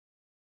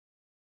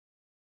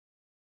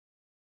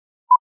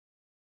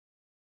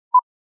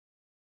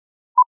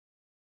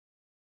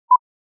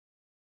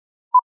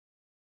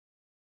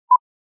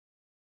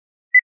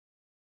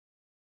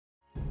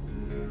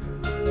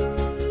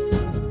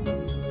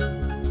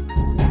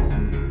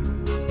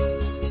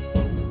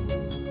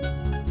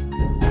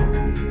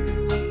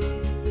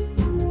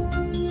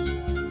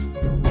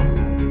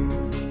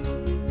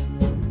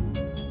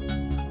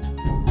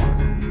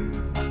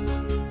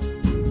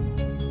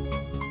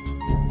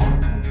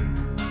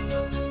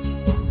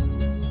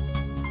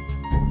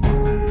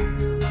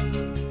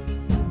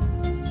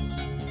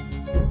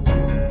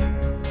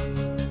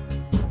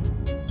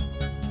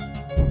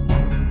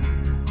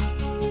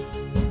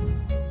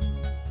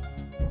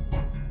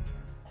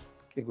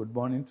Good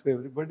morning to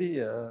everybody.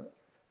 We are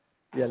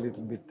a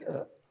little bit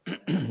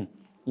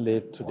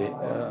late today.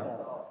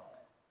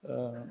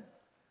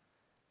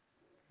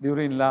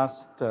 During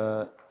last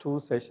two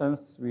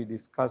sessions, we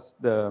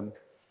discussed the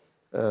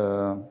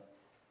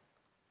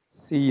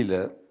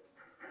Sila,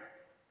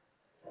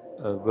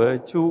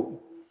 virtue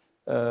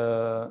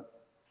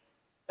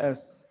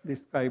as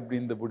described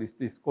in the Buddhist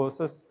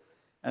discourses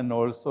and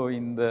also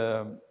in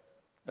the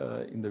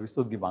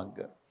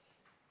Visuddhimagga.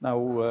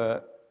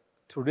 Now,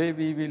 today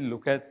we will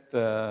look at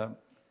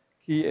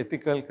key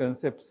ethical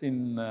concepts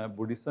in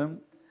Buddhism.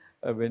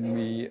 When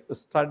we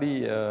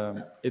study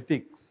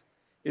ethics,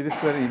 it is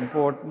very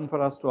important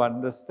for us to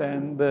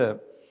understand the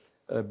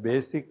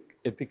basic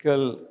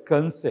ethical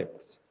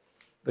concepts,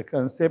 the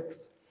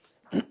concepts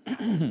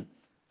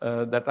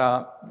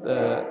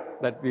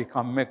that we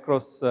come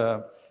across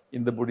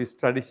in the Buddhist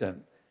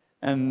tradition.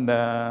 And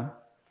I'm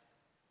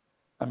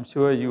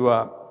sure you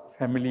are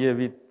familiar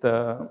with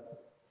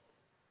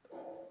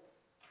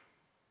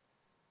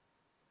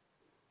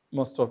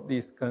most of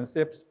these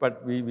concepts,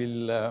 but we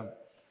will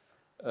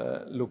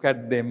look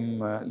at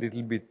them a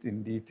little bit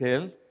in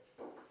detail.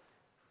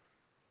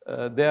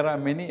 There are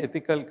many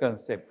ethical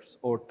concepts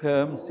or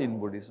terms in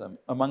Buddhism.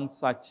 Among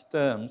such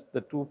terms,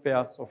 the two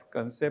pairs of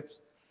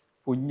concepts,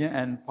 punya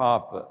and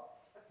pāpa,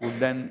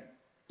 good and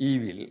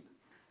evil,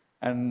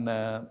 and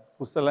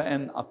kusala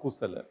and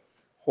akusala,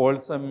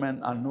 wholesome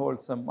and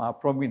unwholesome, are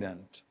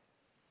prominent.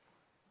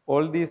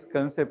 All these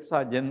concepts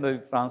are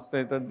generally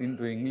translated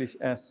into English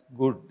as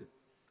good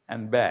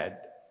and bad,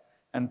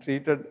 and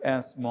treated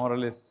as more or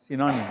less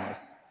synonymous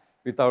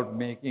without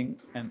making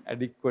an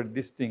adequate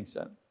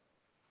distinction.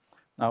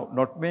 Now,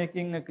 not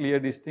making a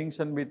clear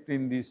distinction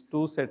between these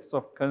two sets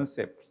of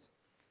concepts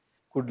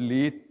could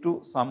lead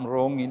to some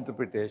wrong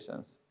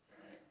interpretations.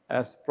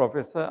 As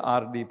Professor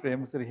R.D.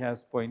 Premasri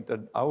has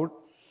pointed out,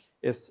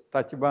 S.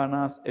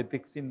 Tachibana's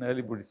Ethics in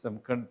Early Buddhism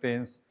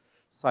contains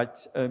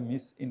such a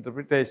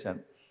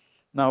misinterpretation.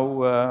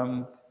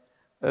 Now,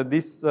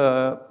 this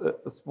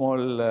small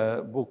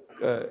book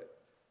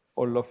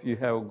all of you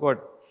have got.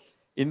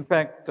 In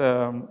fact,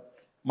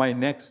 my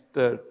next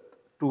 2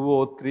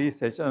 or 3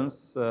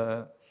 sessions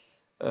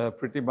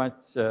pretty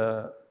much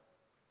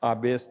are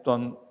based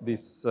on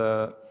this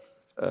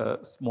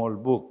small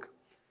book.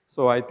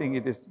 So I think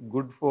it is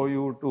good for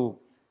you to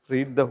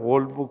read the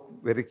whole book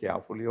very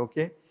carefully,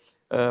 okay?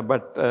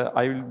 But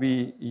I will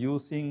be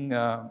using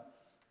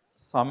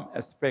some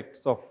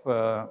aspects of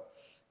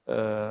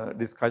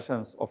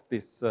discussions of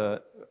this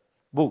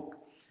book.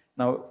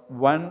 Now,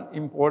 one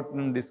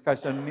important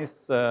discussion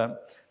is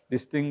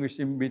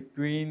distinguishing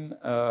between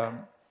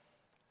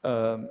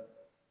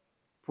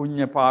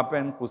punya, pāpa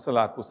and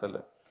kusala,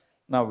 akusala.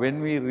 Now,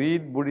 when we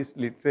read Buddhist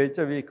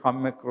literature, we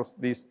come across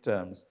these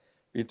terms.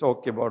 We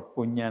talk about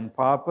punya and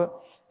pāpa,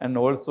 and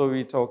also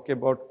we talk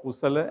about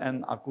kusala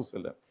and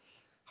akusala.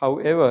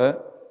 However,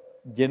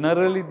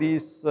 generally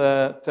these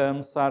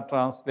terms are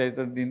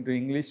translated into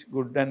English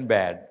good and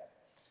bad.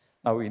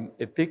 Now, in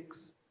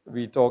ethics,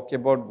 we talk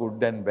about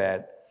good and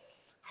bad.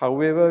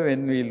 However,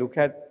 when we look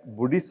at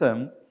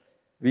Buddhism,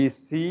 we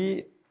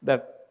see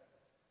that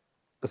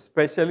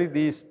especially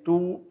these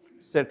two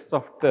sets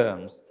of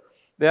terms.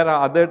 There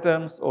are other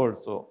terms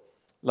also,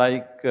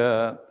 like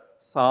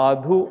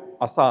sadhu,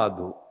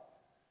 asadhu.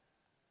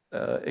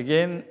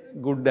 Again,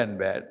 good and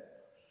bad.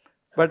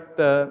 But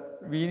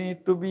we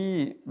need to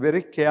be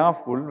very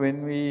careful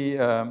when we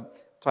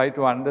try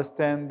to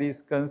understand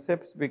these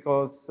concepts,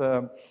 because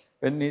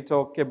when we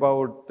talk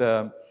about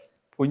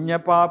punya,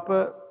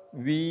 pāpa,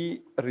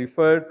 we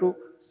refer to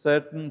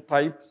certain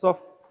types of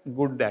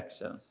good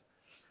actions.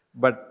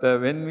 But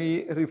when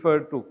we refer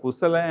to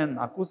kusala and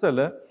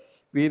akusala,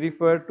 we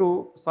refer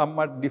to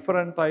somewhat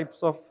different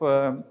types of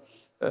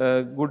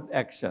good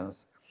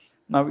actions.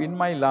 Now, in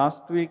my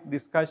last week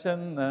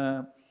discussion,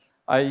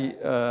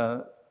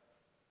 I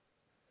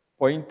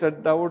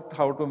pointed out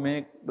how to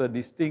make the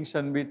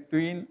distinction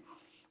between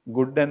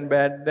good and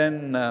bad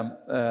and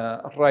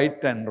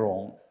right and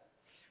wrong.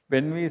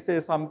 When we say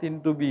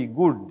something to be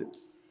good,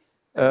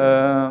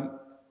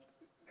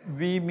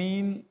 we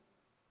mean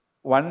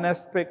one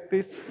aspect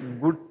is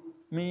good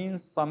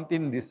means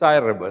something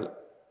desirable,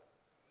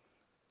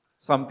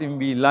 something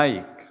we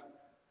like.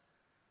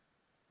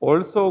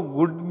 Also,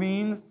 good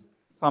means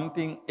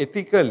something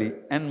ethically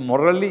and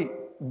morally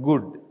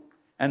good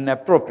and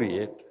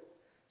appropriate.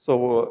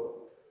 So,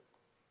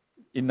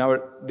 in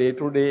our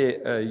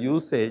day-to-day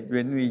usage,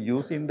 when we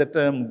using the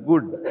term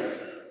good,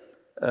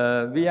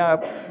 we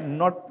are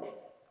not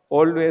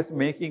always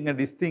making a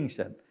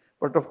distinction.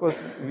 But of course,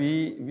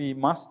 we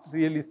must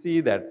really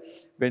see that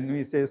when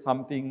we say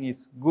something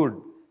is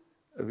good,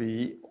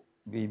 we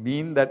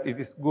mean that it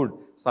is good,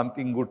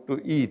 something good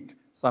to eat,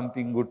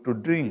 something good to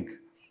drink,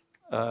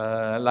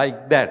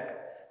 like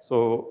that.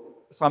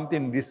 So,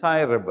 something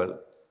desirable,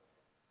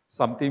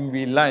 something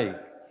we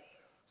like,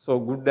 so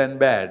good and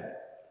bad.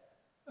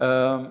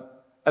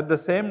 At the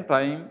same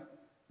time,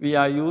 we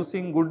are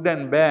using good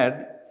and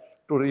bad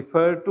to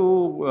refer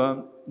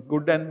to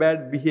good and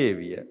bad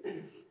behavior,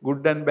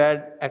 good and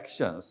bad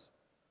actions.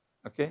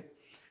 Okay.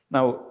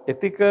 Now,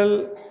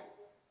 ethical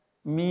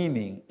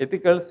meaning,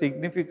 ethical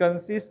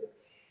significance is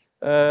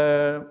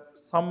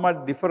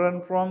somewhat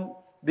different from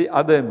the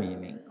other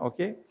meaning.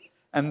 Okay.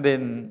 And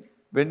then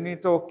when we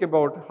talk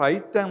about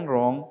right and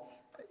wrong,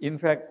 in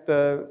fact,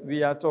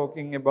 we are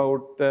talking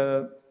about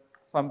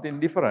something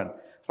different.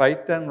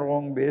 Right and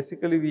wrong,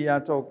 basically we are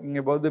talking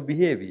about the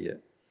behavior,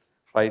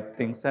 right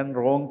things and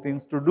wrong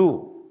things to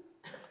do.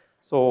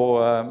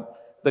 So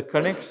the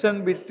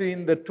connection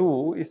between the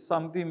two is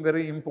something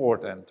very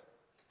important.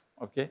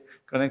 Okay,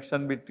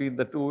 connection between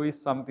the two is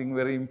something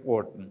very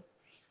important.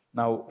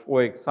 Now,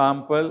 for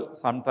example,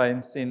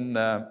 sometimes in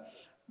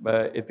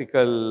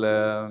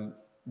ethical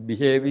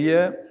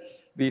behavior,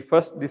 we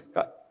first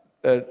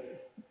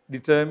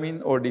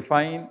determine or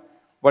define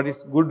what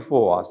is good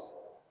for us.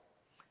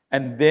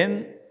 And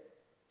then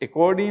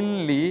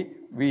accordingly,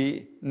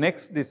 we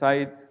next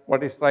decide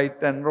what is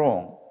right and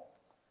wrong.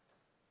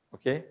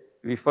 Okay,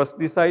 we first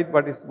decide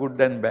what is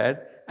good and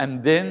bad,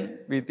 and then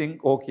we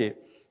think, okay,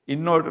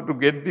 in order to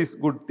get this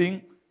good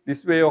thing,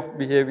 this way of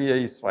behavior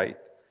is right.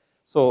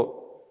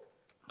 So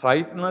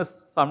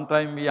rightness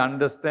sometimes we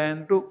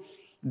understand to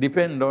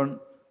depend on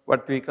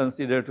what we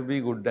consider to be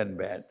good and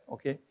bad.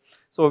 Okay,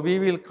 so we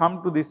will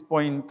come to this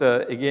point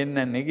again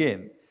and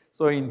again.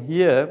 So in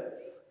here,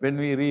 when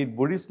we read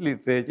Buddhist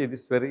literature, it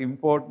is very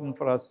important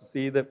for us to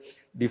see the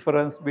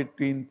difference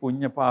between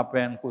Punya Papa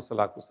and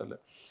Kusala Kusala.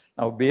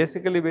 Now,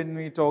 basically, when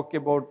we talk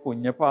about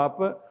Punya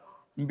Papa,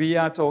 we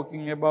are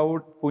talking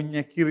about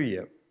Punya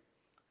Kiriya,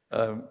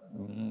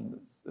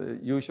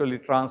 usually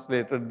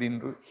translated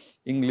into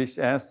English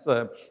as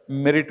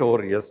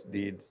meritorious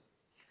deeds.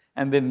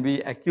 And then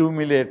we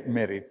accumulate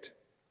merit,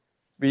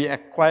 we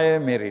acquire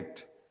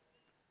merit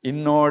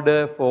in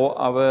order for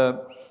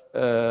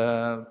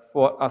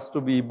for us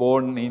to be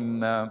born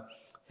in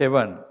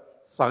heaven,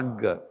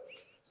 Sagga.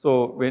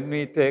 So when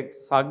we take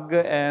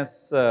Sagga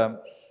as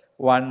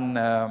one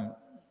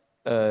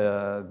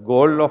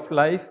goal of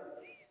life,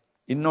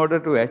 in order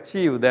to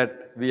achieve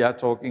that, we are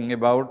talking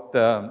about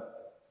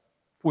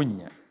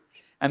Punya.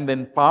 And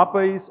then Papa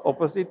is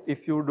opposite.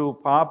 If you do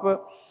Papa,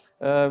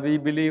 we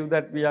believe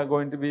that we are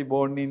going to be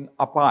born in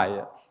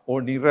Apaya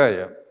or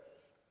Niraya,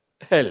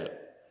 hell.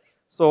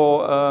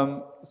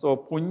 So,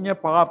 so Punya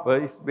Papa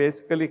is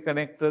basically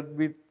connected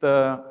with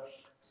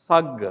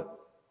Sagga.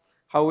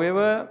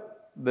 However,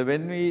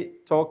 when we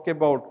talk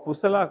about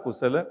Kusala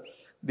Kusala,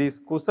 these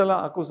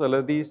Kusala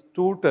Akusala, these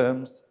two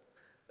terms,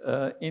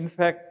 in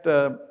fact,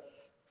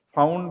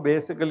 found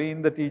basically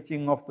in the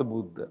teaching of the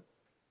Buddha.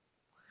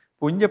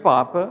 Punya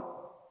Papa,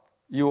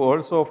 you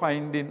also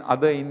find in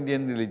other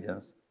Indian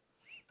religions,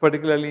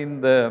 particularly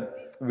in the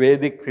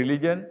Vedic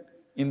religion,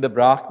 in the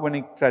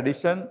Brahmanic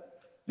tradition,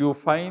 you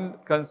find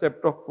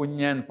concept of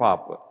Punya and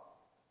Papa.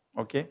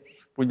 Okay,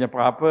 Punya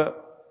Papa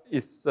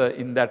is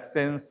in that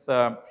sense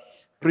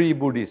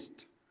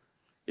pre-Buddhist.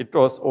 It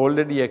was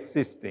already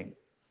existing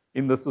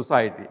in the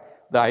society.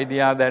 The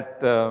idea that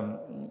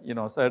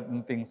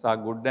certain things are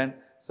good and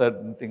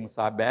certain things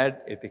are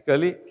bad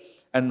ethically,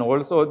 and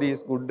also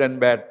these good and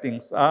bad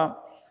things are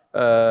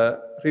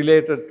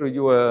related to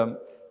your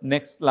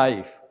next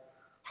life,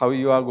 how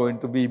you are going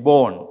to be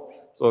born.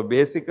 So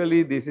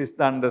basically, this is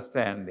the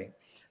understanding.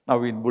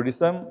 Now in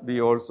Buddhism,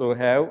 we also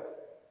have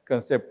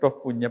concept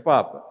of Punya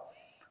Papa.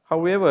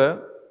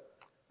 However,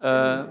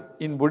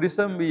 in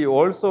Buddhism, we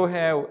also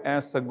have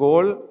as a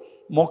goal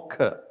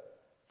Mokkha,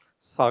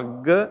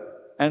 Sagga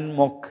and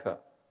Mokkha.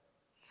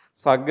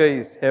 Sagga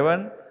is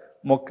heaven,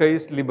 Mokkha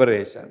is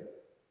liberation.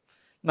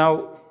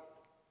 Now,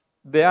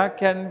 there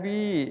can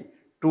be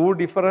two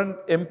different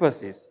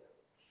emphases.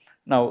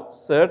 Now,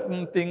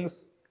 certain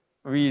things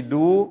we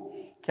do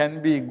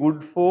can be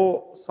good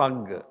for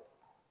Sagga.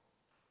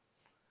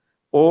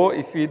 Or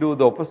if we do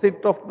the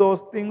opposite of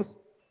those things,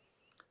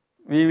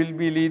 we will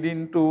be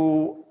leading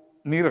to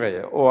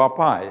Niraya or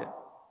Apaya.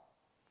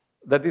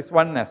 That is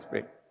one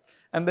aspect.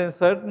 And then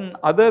certain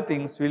other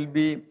things will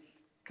be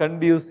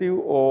conducive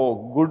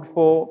or good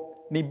for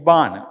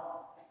Nibbana,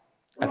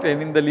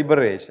 attaining the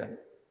liberation.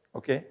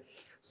 Okay?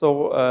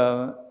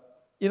 So,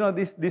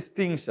 this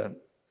distinction,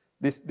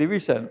 this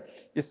division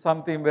is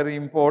something very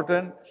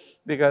important,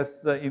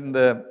 because in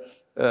the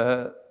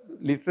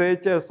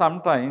literature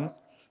sometimes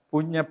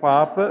Punya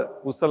Papa,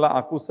 Kusala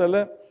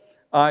Akusala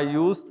are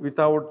used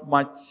without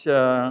much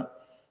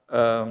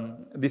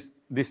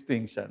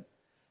distinction.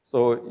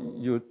 So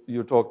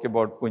you talk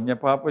about Punya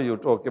Papa, you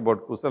talk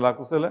about Kusala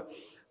Kusala,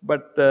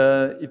 but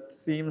it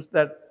seems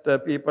that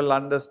people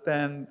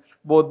understand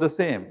both the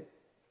same.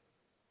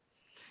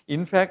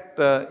 In fact,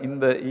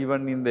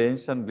 even in the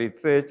ancient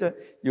literature,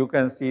 you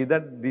can see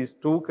that these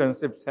two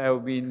concepts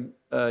have been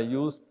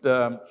used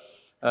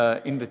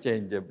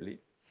interchangeably.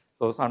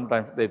 So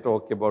sometimes they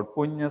talk about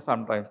Punya,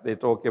 sometimes they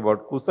talk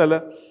about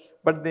Kusala,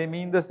 but they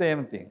mean the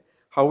same thing.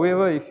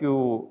 However, if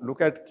you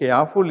look at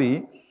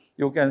carefully,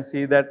 you can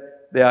see that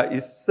there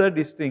is a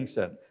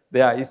distinction,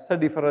 there is a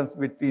difference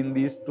between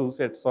these two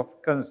sets of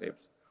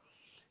concepts.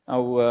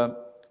 Now,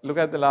 look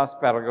at the last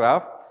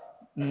paragraph.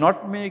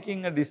 Not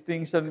making a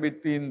distinction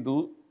between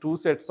two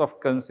sets of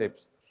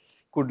concepts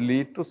could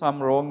lead to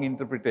some wrong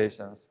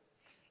interpretations.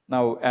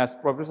 Now, as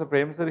Professor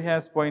Premsari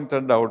has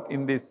pointed out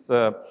in this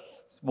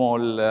small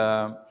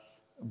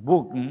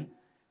book,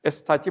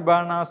 S.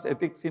 Tachibana's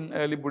Ethics in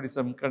Early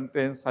Buddhism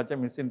contains such a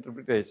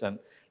misinterpretation.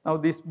 Now,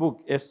 this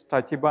book, S.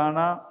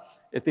 Tachibana,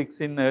 Ethics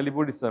in Early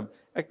Buddhism,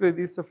 actually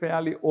this is a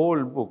fairly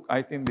old book.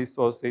 I think this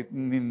was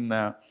written in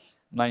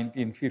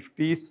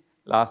 1950s,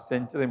 last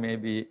century,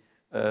 maybe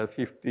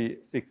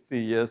 50, 60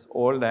 years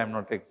old, I am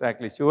not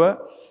exactly sure.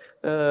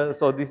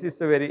 So, this is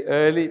a very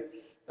early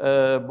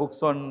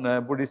books on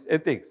Buddhist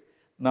ethics.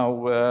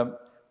 Now,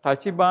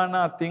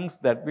 Tachibana thinks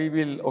that we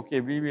will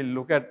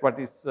look at what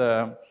is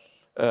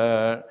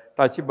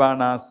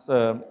Tachibana's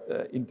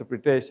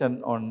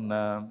interpretation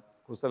on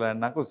Kusala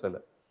and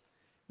Nakusala.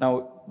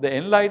 Now, the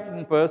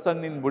enlightened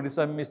person in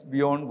Buddhism is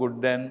beyond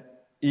good and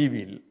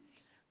evil.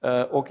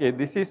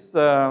 This is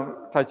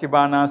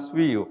Tachibana's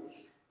view.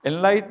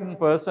 Enlightened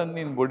person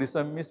in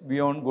Buddhism is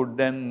beyond good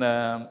and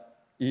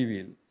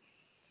evil.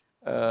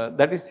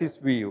 That is his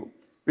view,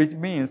 which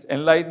means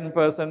enlightened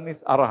person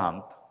is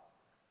Arahant.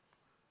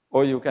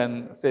 Or you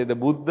can say the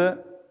Buddha,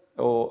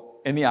 or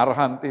any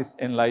Arahant is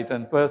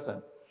enlightened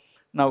person.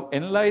 Now,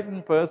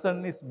 enlightened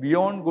person is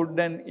beyond good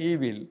and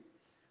evil.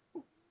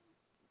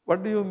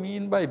 What do you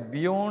mean by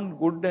beyond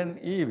good and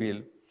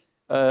evil?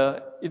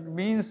 It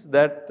means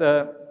that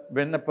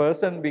when a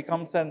person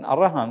becomes an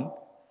Arahant,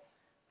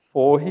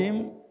 for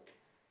him,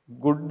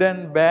 good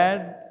and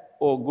bad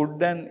or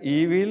good and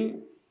evil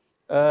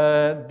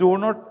do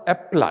not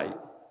apply.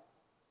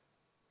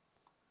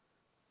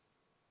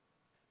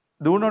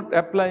 Do not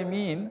apply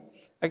mean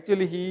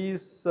actually he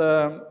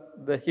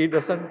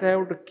doesn't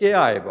have to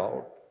care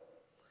about.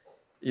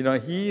 You know,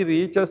 he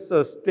reaches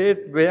a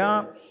state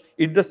where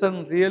it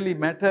doesn't really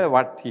matter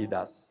what he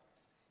does.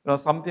 You know,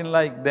 something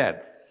like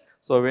that.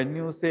 So when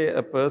you say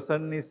a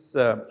person is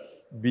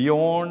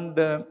beyond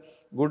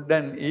good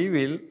and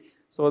evil,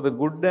 so the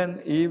good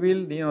and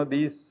evil, you know,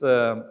 these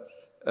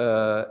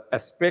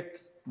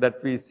aspects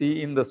that we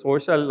see in the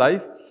social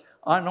life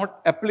are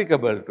not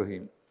applicable to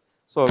him.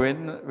 So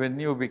when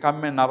you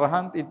become an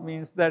Arahant, it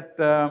means that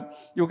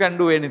you can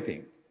do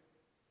anything.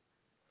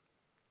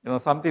 You know,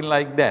 something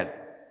like that.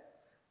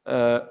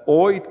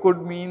 Or it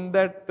could mean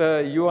that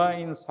you are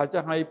in such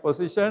a high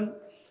position,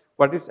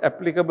 what is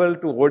applicable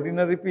to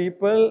ordinary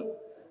people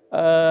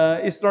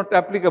is not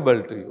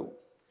applicable to you.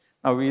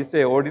 Now we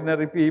say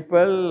ordinary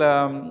people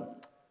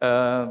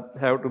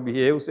have to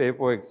behave, say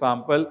for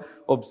example,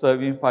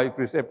 observing 5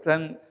 precepts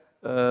and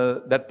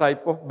that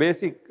type of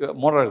basic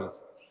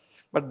morals.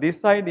 But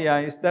this idea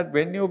is that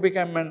when you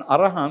become an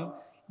Arahant,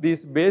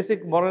 these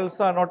basic morals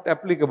are not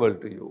applicable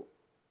to you.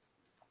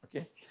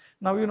 Okay.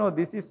 Now, you know,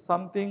 this is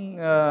something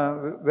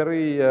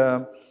very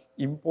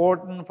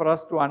important for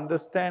us to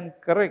understand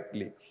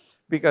correctly,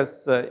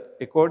 because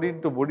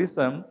according to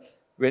Buddhism,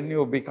 when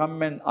you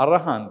become an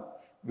Arahant,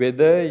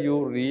 whether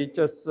you reach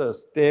a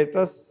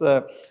status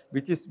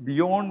which is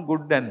beyond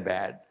good and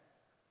bad,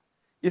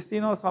 is,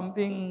 you know,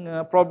 something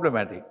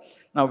problematic.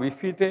 Now,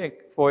 if we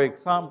take, for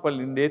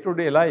example, in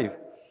day-to-day life,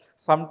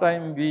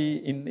 sometimes we,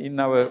 in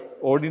our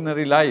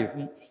ordinary life,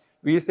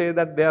 we say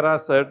that there are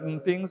certain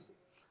things,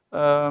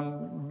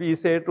 we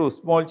say to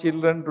small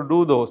children to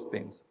do those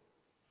things,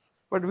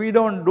 but we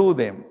don't do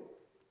them.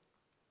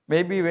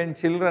 Maybe when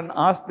children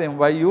ask them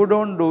why you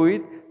don't do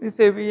it, they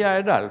say we are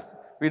adults,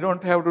 we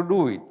don't have to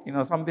do it, you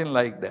know, something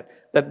like that.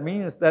 That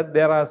means that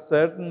there are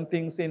certain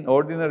things in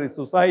ordinary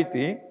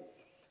society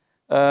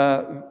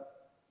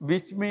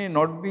which may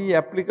not be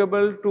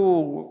applicable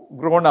to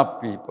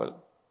grown-up people,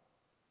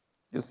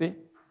 you see.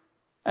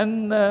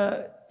 And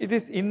it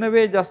is in a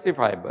way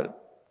justifiable.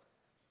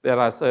 There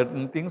are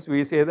certain things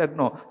we say that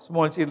no,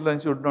 small children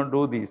should not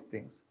do these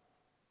things,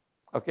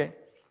 okay.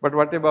 But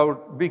what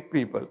about big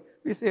people?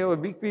 We say, oh,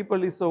 big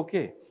people is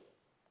okay,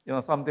 you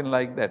know, something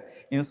like that.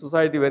 In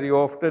society very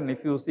often,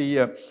 if you see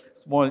a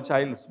small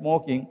child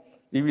smoking,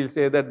 we will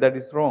say that that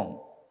is wrong.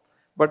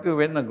 But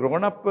when a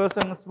grown-up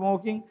person is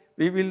smoking,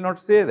 we will not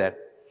say that.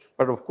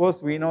 But of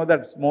course, we know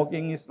that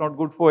smoking is not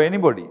good for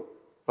anybody,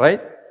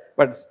 right?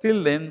 But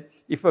still then,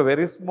 if a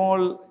very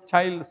small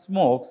child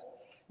smokes,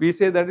 we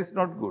say that is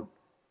not good.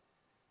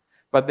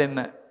 But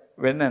then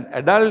when an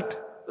adult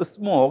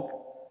smokes,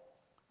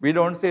 we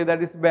don't say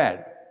that is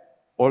bad,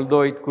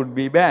 although it could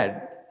be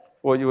bad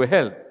for your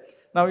health.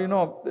 Now, you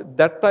know,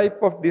 that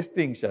type of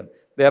distinction,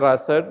 there are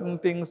certain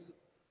things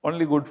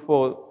only good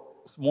for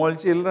small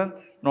children,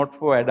 not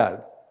for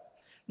adults.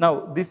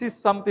 Now, this is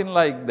something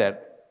like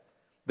that.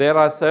 There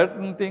are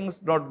certain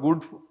things not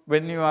good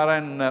when you are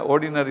an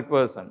ordinary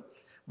person.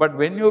 But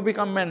when you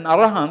become an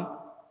Arahant,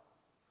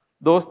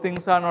 those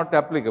things are not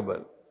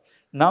applicable.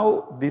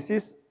 Now, this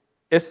is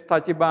S.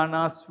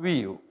 Tachibana's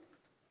view.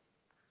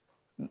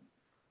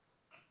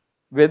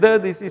 Whether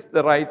this is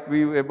the right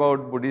view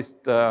about Buddhist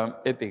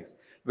ethics,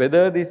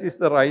 whether this is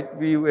the right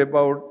view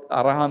about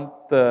Arahant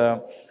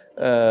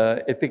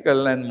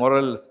ethical and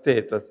moral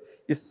status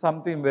is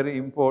something very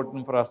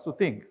important for us to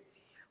think.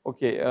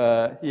 Okay,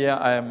 here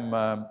I am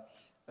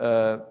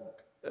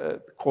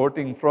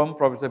quoting from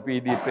Professor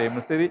P.D.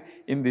 Premasiri.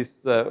 In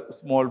this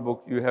small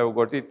book, you have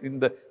got it. In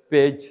the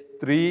page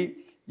 3,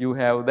 you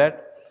have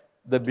that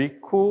the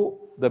Bhikkhu,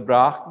 the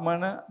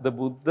Brahmana, the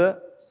Buddha,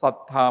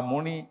 Sattha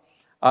Muni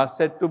are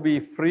said to be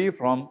free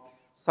from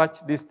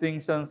such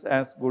distinctions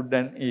as good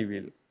and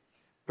evil,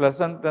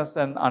 pleasantness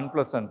and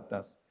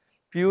unpleasantness,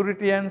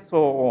 purity and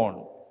so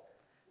on.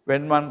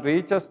 When one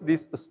reaches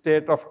this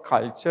state of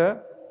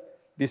culture,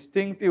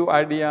 distinctive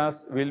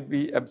ideas will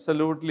be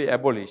absolutely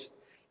abolished.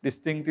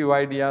 Distinctive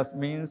ideas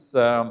means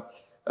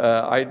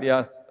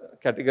ideas,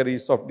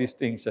 categories of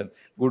distinction,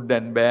 good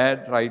and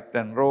bad, right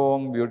and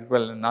wrong,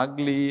 beautiful and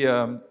ugly,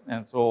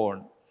 and so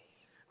on.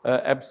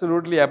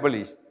 Absolutely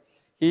abolished.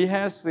 He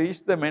has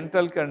reached the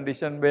mental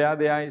condition where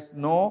there is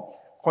no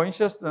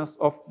consciousness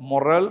of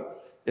moral,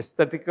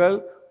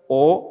 aesthetical,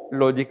 or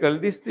logical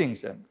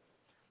distinction.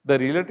 The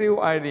relative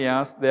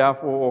ideas,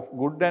 therefore, of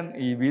good and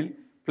evil,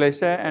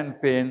 pleasure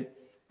and pain,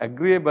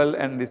 agreeable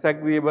and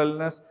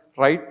disagreeableness,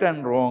 right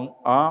and wrong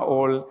are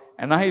all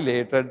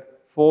annihilated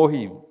for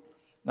him.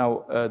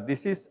 Now,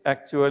 this is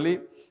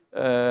actually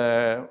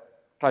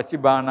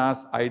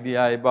Tachibana's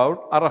idea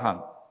about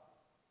Arahant.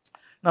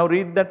 Now,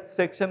 read that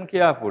section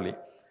carefully.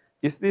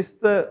 Is this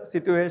the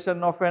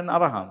situation of an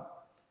Arahant?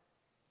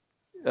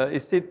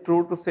 Is it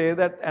true to say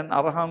that an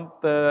Arahant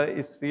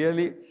is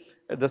really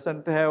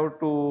doesn't have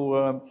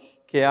to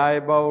care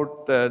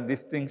about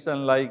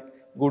distinction like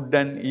good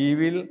and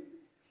evil,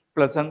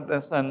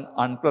 pleasantness and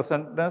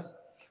unpleasantness,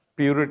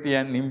 purity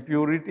and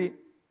impurity?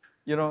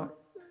 You know,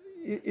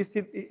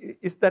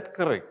 is that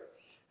correct?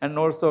 And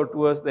also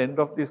towards the end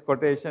of this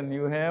quotation,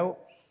 you have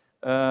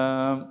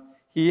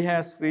he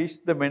has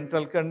reached the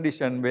mental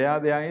condition where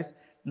there is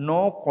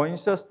no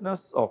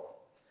consciousness,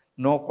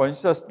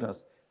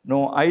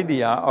 no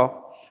idea of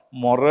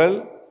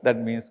moral, that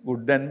means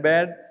good and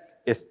bad,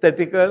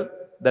 aesthetical,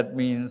 that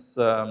means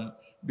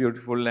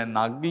beautiful and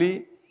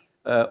ugly,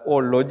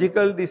 or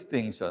logical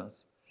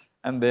distinctions.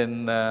 And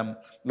then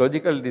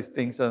logical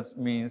distinctions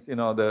means, you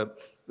know,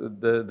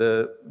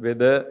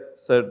 whether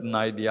certain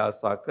ideas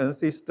are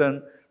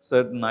consistent,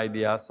 certain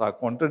ideas are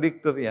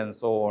contradictory, and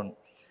so on.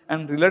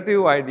 And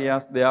relative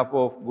ideas,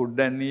 therefore, of good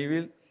and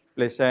evil,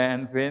 pleasure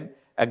and pain,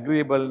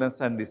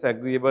 agreeableness and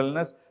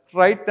disagreeableness,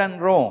 right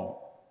and wrong.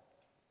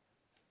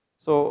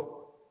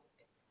 So,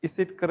 is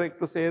it correct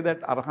to say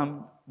that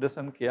Arahant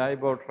doesn't care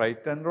about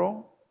right and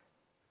wrong?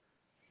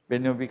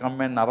 When you become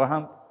an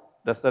Arahant,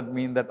 does that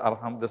mean that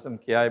Arahant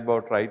doesn't care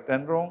about right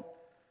and wrong?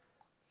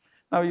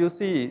 Now, you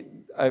see,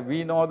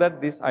 we know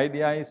that this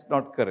idea is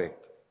not correct.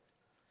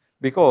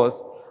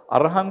 Because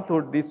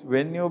Arahanthood is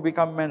when you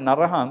become an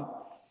Arahant,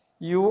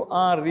 you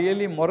are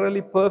really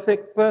morally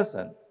perfect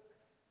person.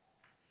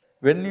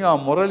 When you are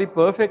morally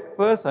perfect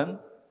person,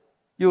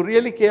 you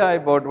really care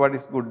about what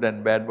is good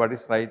and bad, what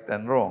is right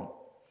and wrong.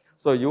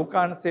 So, you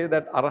can't say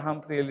that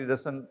Arahant really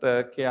doesn't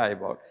care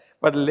about.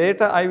 But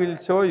later I will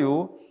show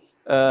you,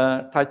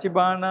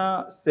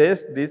 Tachibana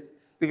says this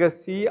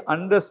because he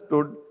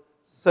understood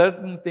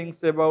certain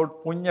things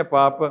about Punya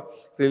Papa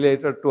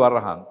related to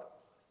Arahant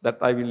that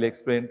I will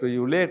explain to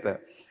you later.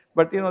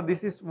 But you know,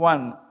 this is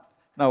one.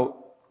 Now,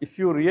 if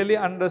you really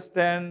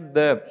understand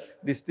the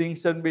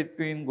distinction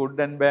between good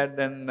and bad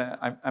and,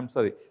 I'm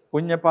sorry,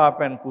 Punya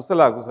Papa and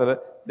Kusala Kusala,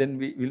 then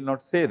we will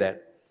not say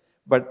that.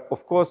 But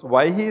of course,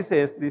 why he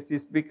says this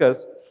is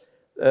because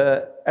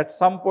at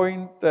some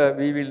point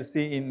we will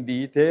see in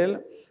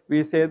detail,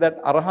 we say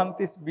that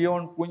Arahant is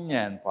beyond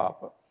Punya and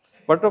Papa.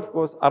 But of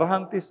course,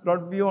 Arahant is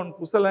not beyond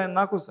Kusala and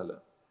Nakusala.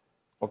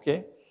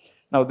 Okay?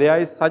 Now, there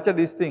is such a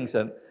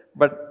distinction,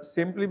 but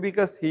simply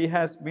because he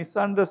has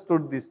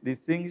misunderstood this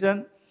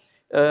distinction,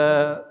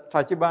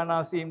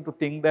 Tachibana seemed to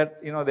think that,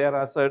 you know, there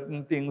are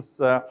certain things,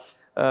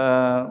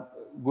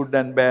 good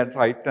and bad,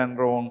 right and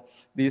wrong,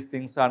 these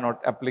things are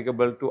not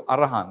applicable to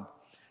Arahant.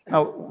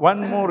 Now,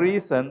 one more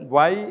reason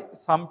why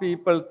some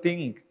people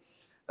think,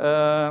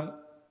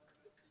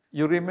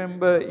 you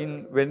remember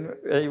when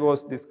I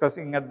was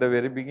discussing at the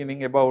very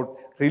beginning about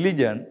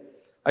religion,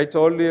 I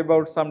told you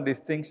about some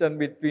distinction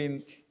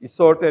between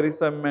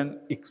esotericism and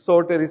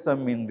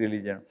exotericism in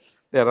religion.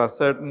 There are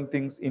certain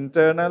things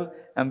internal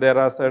and there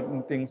are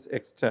certain things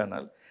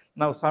external.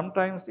 Now,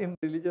 sometimes in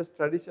religious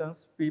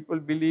traditions, people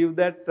believe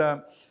that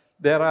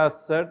there are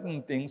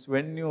certain things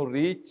when you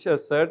reach a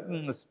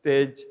certain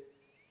stage,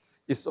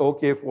 it's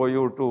okay for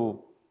you to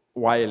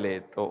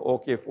violate or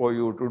okay for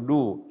you to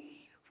do.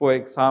 For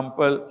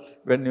example,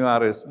 when you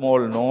are a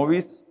small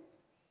novice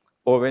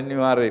or when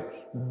you are a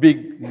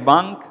big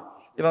monk,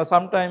 you know,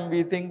 sometimes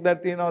we think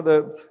that, you know,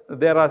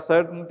 there are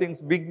certain things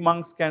big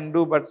monks can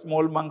do, but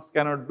small monks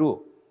cannot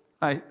do.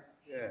 Right?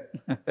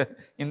 Yeah.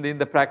 in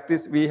the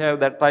practice, we have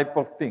that type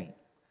of thing.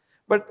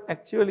 But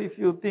actually, if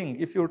you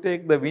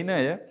take the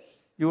Vinaya,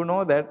 you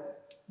know that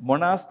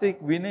monastic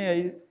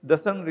Vinaya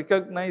doesn't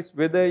recognize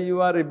whether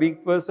you are a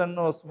big person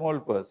or small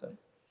person,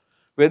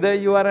 whether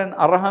you are an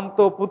Arahant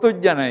or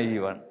Putujjana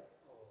even.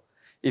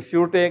 If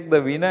you take the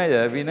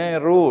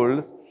Vinaya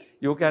rules,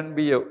 you can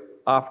be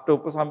after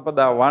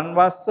Upasampada 1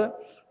 Vassa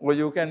or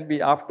you can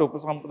be after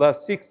Upasampada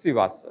 60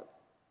 Vassa.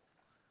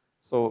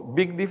 So,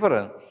 big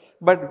difference.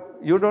 But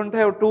you don't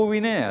have two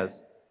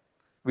Vinayas.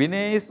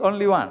 Vinay is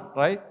only one,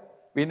 right?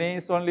 Vinay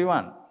is only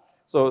one.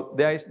 So,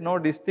 there is no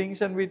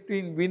distinction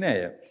between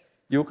Vinaya.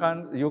 You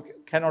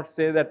cannot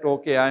say that,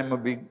 okay, I am a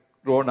big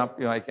grown up,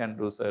 I can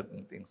do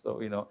certain things.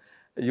 So,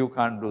 you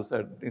can't do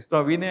certain things.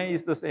 No, Vinaya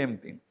is the same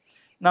thing.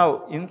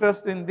 Now,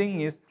 interesting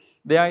thing is,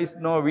 there is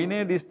no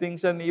Vinaya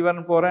distinction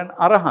even for an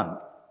Arahant.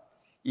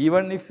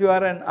 Even if you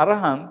are an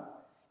Arahant,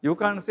 you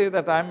can't say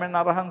that I am an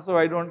Arahant, so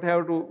I don't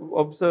have to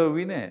observe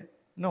Vinaya.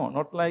 No,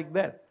 not like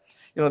that.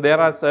 There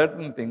are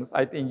certain things.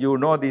 I think you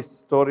know this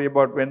story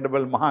about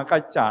Venerable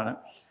Mahakachana.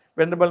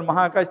 Venerable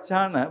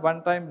Mahakachana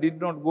one time did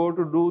not go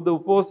to do the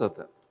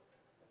Uposatha,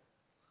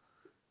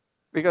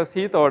 because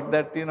he thought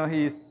that,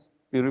 he is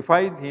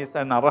purified, he is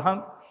an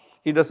Arahant,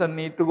 he doesn't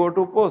need to go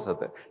to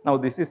Uposatha. Now,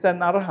 this is an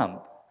Arahant.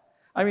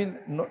 I mean,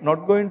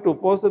 not going to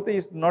Uposatha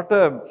is not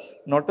a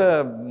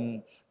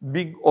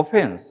big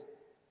offense.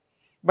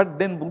 But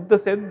then Buddha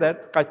said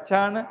that,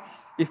 Kachana,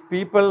 if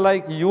people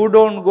like you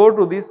don't go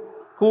to this,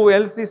 who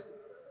else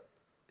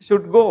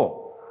should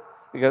go?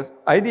 Because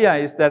idea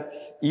is that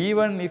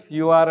even if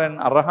you are an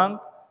Arahant,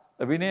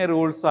 the Vinaya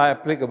rules are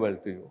applicable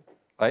to you,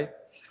 right?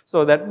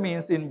 So that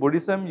means in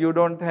Buddhism, you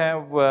don't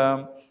have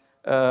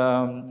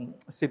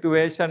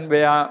situation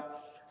where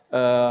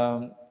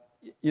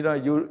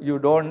you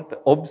don't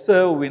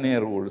observe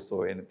Vinaya rules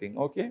or anything,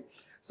 okay?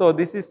 So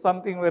this is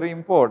something very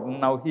important.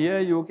 Now here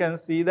you can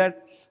see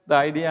that the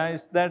idea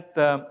is that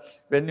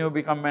when you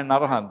become an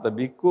Arahant, the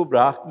Bhikkhu,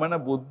 Brahmana,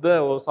 Buddha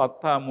or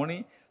Sattva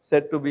Muni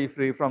said to be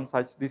free from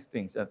such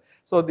distinction.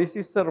 So this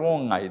is a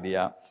wrong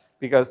idea,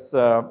 because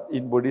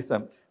in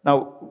Buddhism.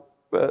 Now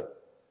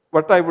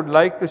what I would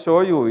like to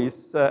show you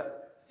is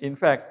in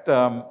fact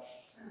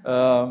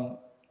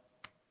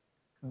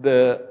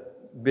the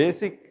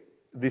basic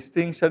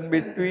distinction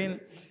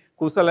between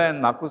Kusala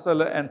and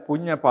Nakusala and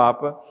Punya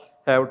Papa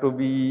have to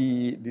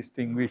be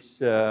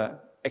distinguished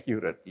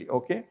accurately,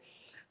 okay?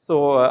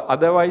 So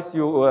otherwise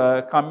you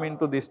come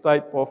into this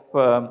type of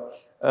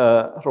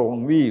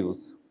wrong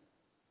views.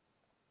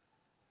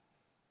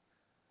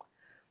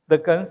 The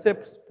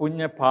concepts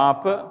Punya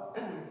Papa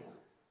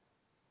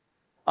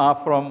are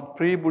from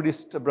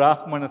pre-Buddhist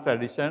Brahmana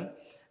tradition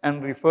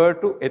and refer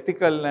to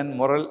ethical and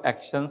moral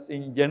actions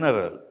in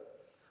general.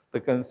 The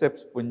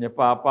concepts Punya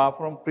Papa are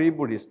from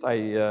pre-Buddhist.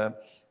 I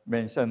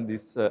mentioned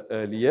this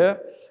earlier.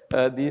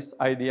 These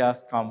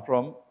ideas come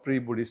from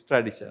pre-Buddhist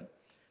tradition.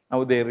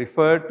 Now they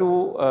refer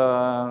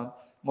to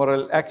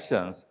moral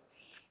actions.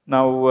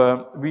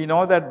 Now we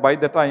know that by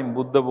the time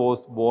Buddha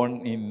was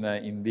born in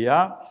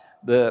India,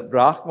 the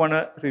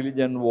Brahmana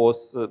religion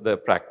was the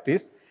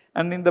practice.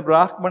 And in the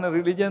Brahmana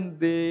religion,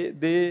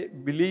 they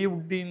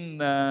believed in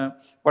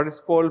what is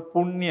called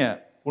punya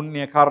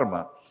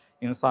karma.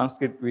 In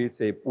Sanskrit, we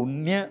say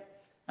punya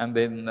and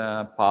then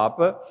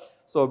papa.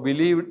 So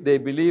they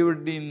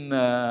believed in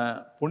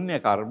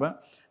punya karma.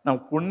 Now,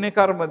 punya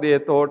karma they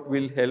thought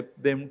will help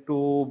them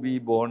to be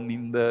born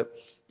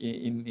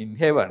in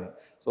heaven.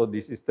 So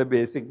this is the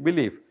basic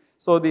belief.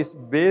 So this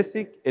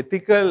basic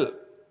ethical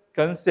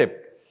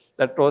concept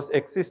that was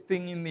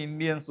existing in the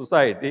Indian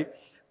society,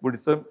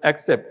 Buddhism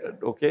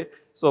accepted, okay?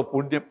 So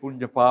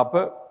punya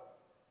papa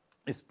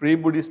is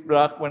pre-Buddhist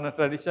Brahmana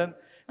tradition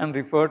and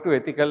refer to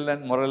ethical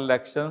and moral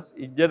actions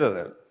in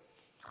general.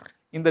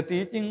 In the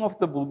teaching of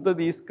the Buddha,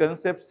 these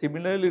concepts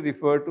similarly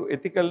refer to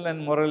ethical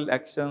and moral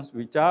actions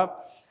which are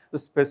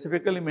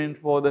specifically meant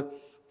for the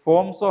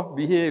forms of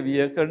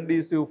behavior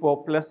conducive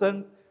for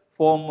pleasant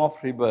form of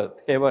rebirth,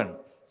 heaven,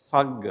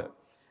 Sagga,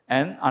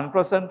 and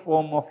unpleasant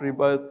form of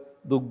rebirth,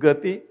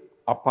 Duggati,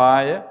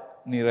 Apaya,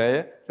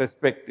 Niraya,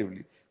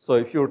 respectively. So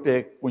if you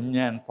take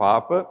Punya and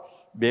Papa,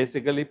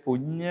 basically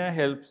Punya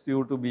helps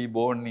you to be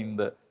born in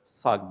the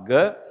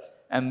Sagga,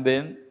 and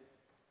then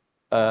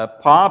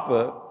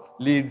Papa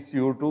leads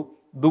you to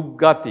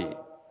Duggati.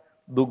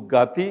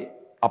 Duggati,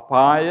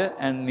 Apaya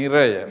and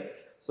Niraya.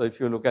 So if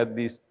you look at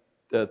these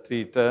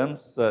three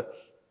terms,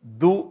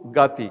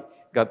 Duggati,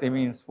 Gati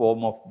means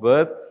form of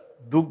birth,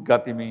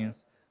 Duggati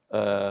means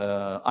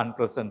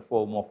unpleasant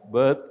form of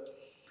birth,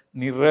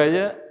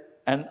 Niraya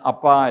and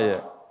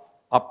Apaya,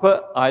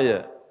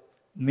 Apa-aya,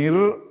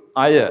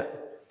 Nir-aya.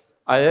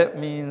 Aya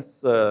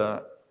means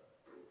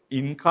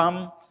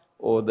income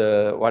or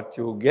what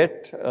you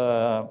get,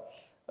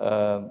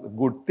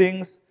 good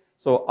things.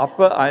 So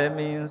Apa-aya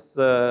means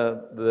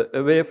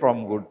away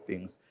from good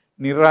things.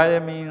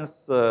 Niraya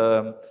means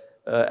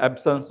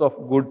absence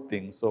of good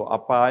things. So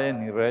Apaya,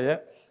 Niraya,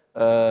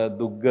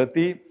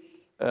 Duggati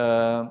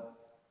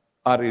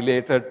are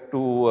related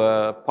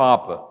to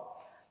Papa.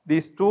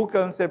 These two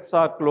concepts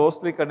are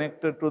closely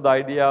connected to the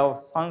idea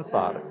of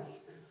samsara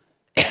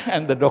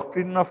and the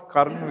doctrine of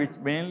karma, which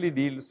mainly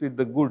deals with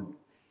the good,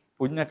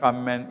 punya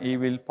karma, and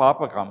evil,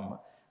 papa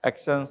karma,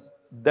 actions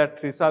that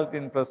result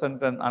in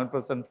pleasant and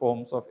unpleasant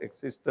forms of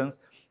existence,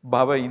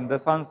 bhava, in the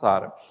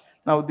samsara.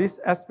 Now, this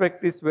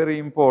aspect is very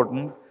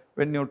important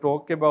when you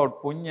talk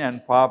about punya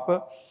and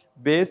papa.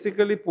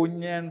 Basically,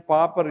 punya and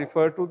papa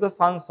refer to the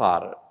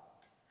samsara.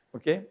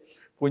 Okay?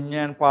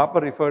 Punya and papa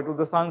refer to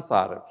the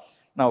samsara.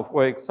 Now,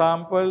 for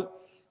example,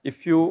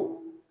 if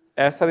you,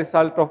 as a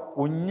result of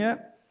punya,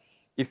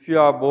 if you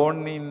are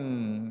born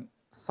in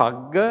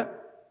Sagga,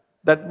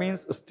 that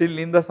means still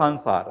in the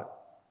samsara.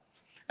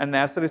 And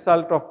as a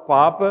result of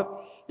papa,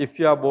 if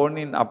you are born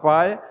in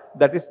apaya,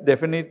 that is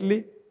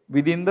definitely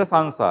within the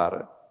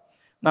samsara.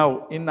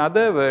 Now, in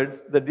other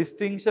words, the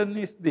distinction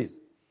is this.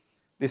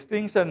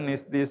 Distinction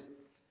is this,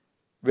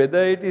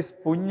 whether it is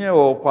punya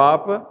or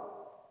papa,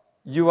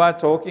 you are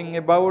talking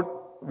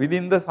about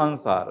within the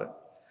samsara.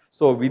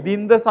 So,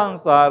 within the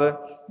samsara,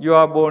 you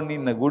are born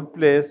in a good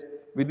place.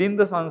 Within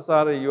the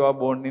samsara, you are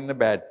born in a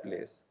bad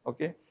place.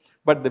 Okay?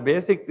 But the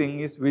basic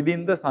thing is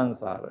within the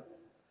samsara.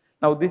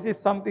 Now, this is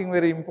something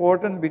very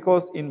important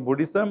because in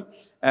Buddhism,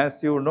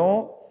 as you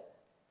know,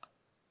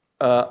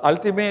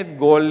 ultimate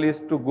goal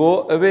is to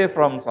go away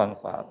from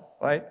samsara,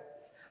 right?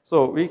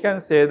 So, we can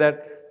say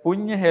that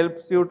punya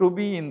helps you to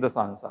be in the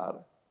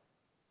samsara.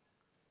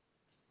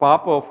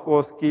 Papa, of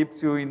course,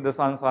 keeps you in the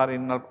samsara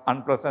in an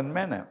unpleasant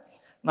manner.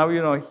 Now,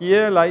 you know,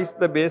 here lies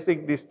the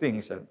basic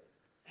distinction.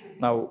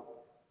 Now,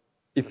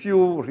 if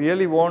you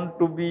really want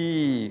to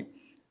be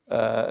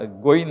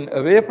going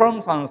away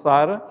from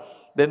samsara,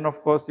 then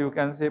of course you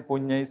can say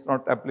punya is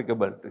not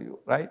applicable to you,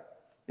 right?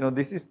 You know,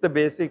 this is the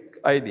basic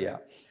idea.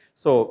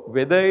 So,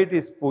 whether it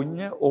is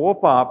punya or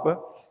papa,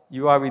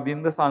 you are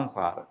within the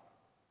samsara.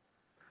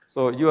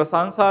 So, your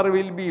samsara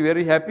will be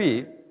very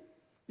happy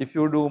if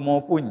you do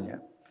more punya.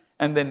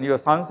 And then your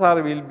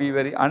samsara will be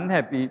very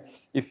unhappy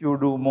if you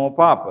do more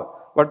papa.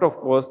 But of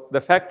course, the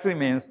fact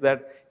remains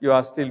that you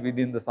are still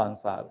within the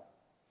samsara.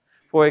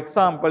 For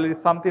example,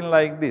 it's something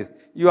like this.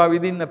 You are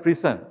within a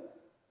prison.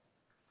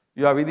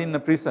 You are within a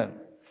prison.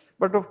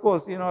 But of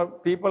course, you know,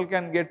 people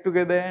can get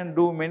together and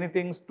do many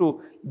things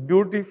to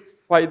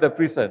beautify the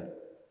prison.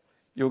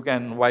 You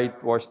can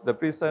whitewash the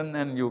prison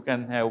and you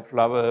can have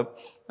flower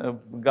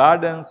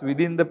gardens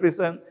within the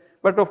prison.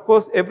 But of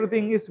course,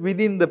 everything is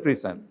within the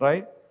prison,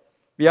 right?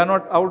 We are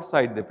not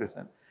outside the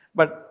prison.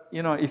 But,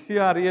 you know, if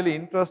you are really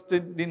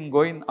interested in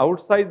going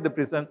outside the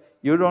prison,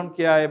 you don't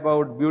care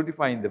about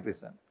beautifying the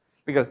prison.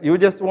 Because you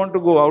just want to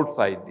go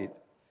outside it.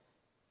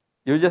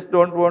 You just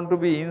don't want to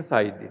be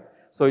inside it.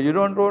 So, you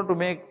don't want to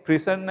make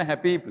prison a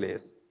happy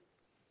place.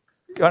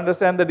 You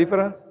understand the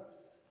difference?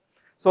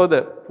 So,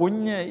 the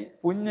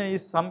punya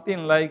is something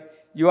like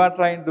you are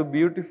trying to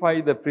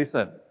beautify the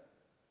prison.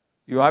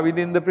 You are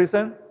within the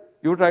prison,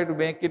 you try to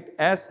make it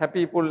as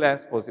happyful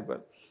as possible.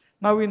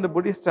 Now, in the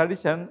Buddhist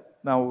tradition,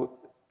 now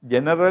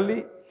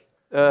generally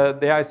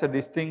there is a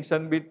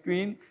distinction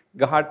between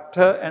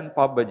Gahatta and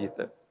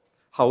Pabbajita,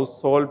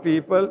 household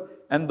people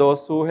and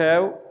those who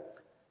have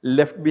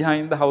left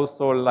behind the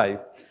household life.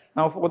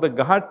 Now, for the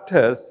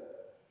Gahattas,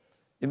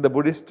 in the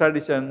Buddhist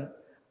tradition,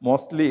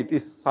 mostly it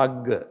is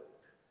Sagga,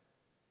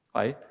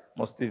 right?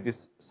 Mostly it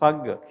is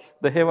Sagga,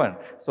 the heaven.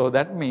 So,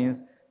 that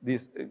means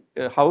these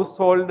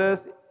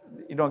householders,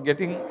 you know,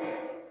 getting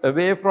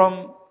away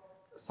from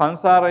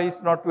samsara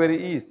is not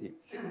very easy.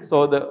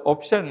 So, the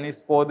option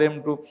is for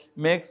them to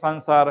make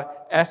samsara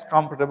as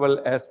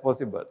comfortable as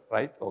possible,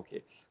 right?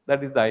 Okay,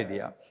 that is the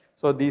idea.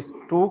 So, these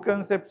two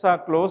concepts are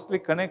closely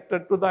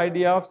connected to the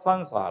idea of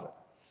samsara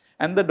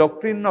and the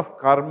doctrine of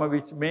karma,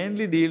 which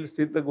mainly deals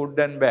with the good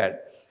and bad.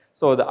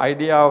 So, the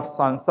idea of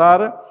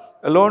samsara,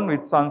 along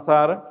with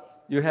samsara,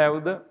 you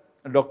have the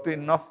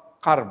doctrine of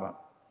karma,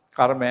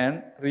 karma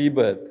and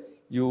rebirth.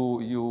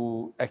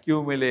 You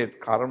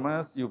accumulate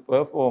karmas, you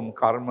perform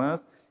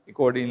karmas,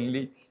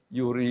 accordingly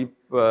you reap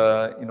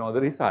you know, the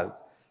results.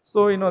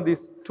 So, you know,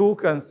 these two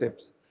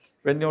concepts,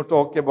 when you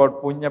talk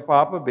about punya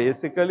papa,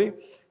 basically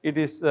it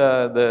is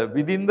the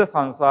within the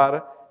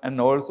samsara, and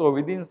also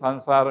within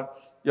samsara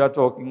you are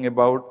talking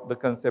about the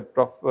concept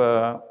of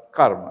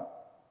karma.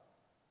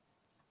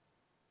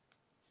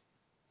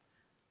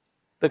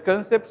 The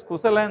concepts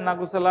kusala and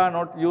nakusala are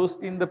not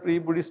used in the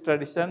pre-Buddhist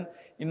tradition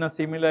in a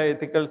similar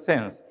ethical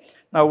sense.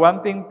 Now,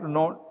 one thing to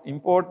note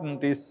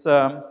important is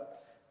the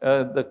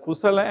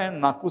kusala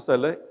and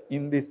nakusala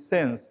in this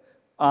sense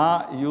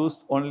are used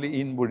only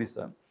in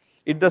Buddhism.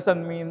 It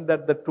doesn't mean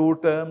that the two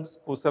terms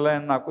kusala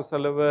and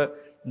nakusala were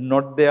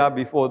not there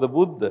before the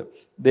Buddha.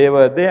 They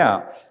were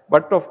there,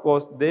 but of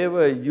course they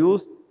were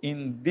used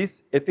in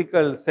this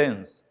ethical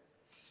sense.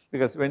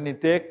 Because when you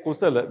take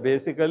kusala,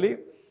 basically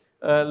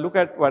look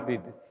at what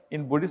it is.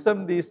 In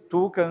Buddhism, these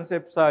two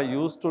concepts are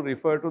used to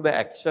refer to the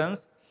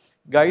actions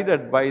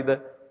guided by the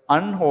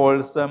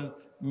unwholesome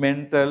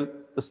mental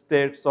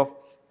states of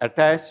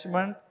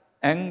attachment,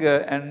 anger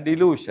and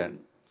delusion,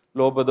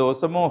 lobha,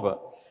 dosa, moha,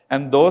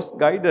 and those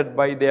guided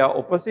by their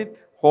opposite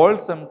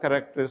wholesome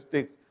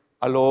characteristics,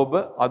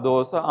 alobha,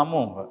 adosa,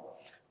 amoha.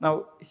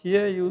 Now,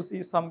 here you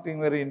see something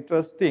very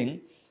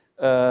interesting.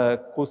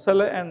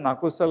 Kusala and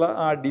nakusala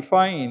are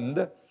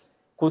defined.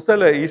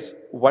 Kusala is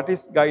what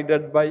is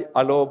guided by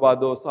alobha,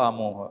 dosa,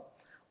 amoha.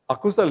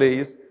 Akusala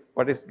is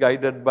what is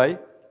guided by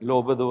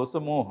lobha, dosa,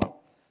 moha.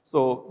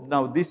 So,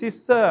 now this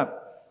is a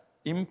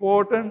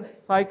important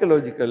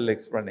psychological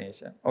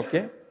explanation,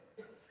 okay.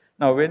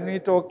 Now, when we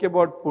talk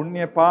about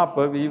Punya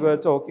Papa, we were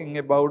talking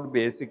about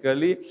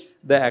basically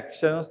the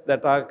actions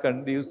that are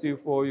conducive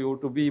for you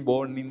to be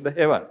born in the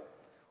heaven,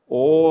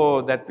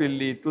 or that will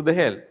lead to the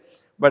hell.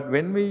 But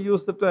when we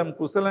use the term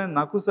Kusala and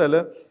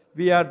Nakusala,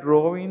 we are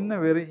drawing a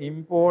very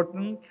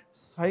important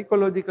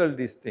psychological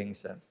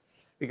distinction.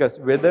 Because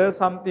whether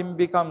something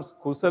becomes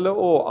Kusala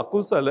or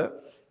Akusala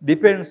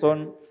depends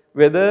on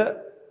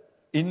whether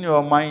in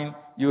your mind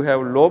you have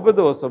Lobha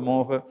Dosa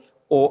Moha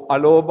or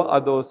Alobha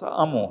Adosa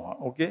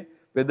Amoha. Okay?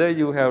 Whether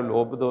you have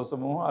Lobha Dosa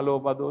Moha,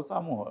 Alobha Dosa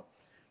Amoha.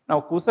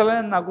 Now, Kusala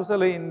and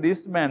Nakusala in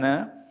this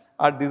manner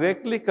are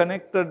directly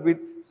connected with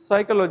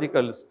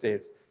psychological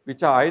states,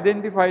 which are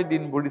identified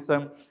in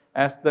Buddhism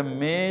as the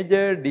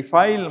major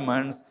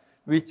defilements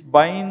which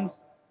binds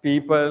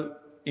people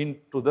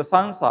into the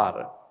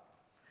samsara.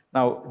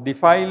 Now,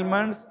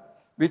 defilements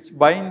which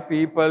bind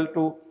people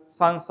to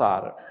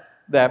samsara.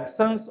 The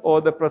absence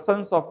or the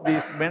presence of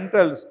these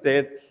mental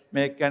state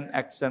make an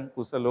action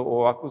kusala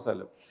or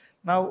akusala.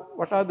 Now,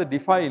 what are the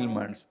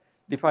defilements?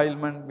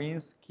 Defilement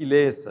means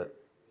kilesa.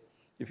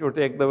 If you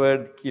take the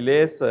word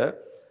kilesa,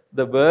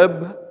 the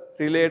verb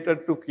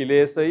related to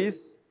kilesa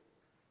is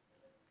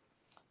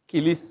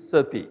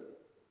kilissati.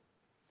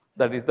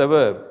 That is the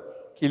verb,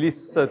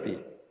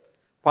 kilissati.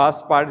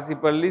 Past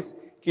participle is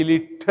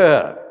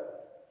kilitta.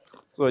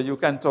 So, you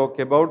can talk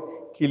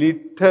about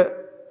kilitta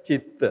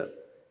chitta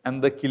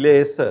and the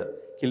kilesa.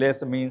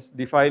 Kilesa means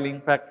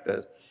defiling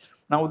factors.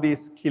 Now,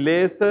 these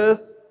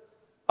kilesas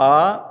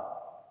are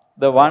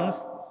the ones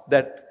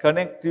that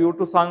connect you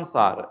to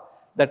samsara,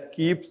 that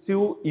keeps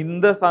you in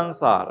the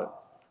samsara.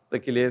 The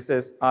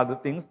kilesas are the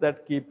things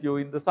that keep you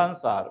in the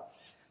samsara.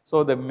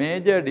 So, the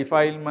major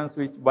defilements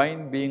which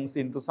bind beings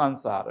into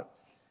samsara,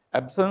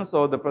 absence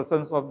or the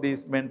presence of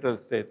these mental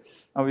states.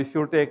 Now, if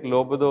you take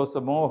Lobha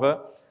Dosa Moha,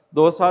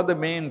 those are the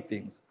main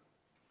things.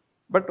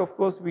 But of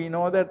course, we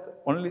know that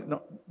only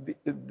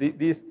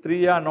these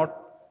three are not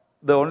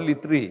the only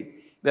three.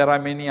 There are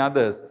many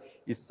others.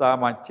 Issa,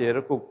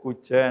 Machera,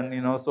 Kukkucha,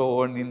 and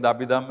so on. In the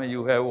Abhidhamma,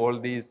 you have all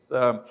these,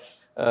 the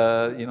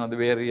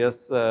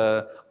various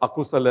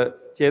akusala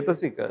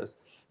chetasikas.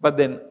 But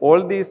then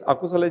all these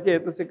akusala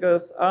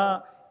chetasikas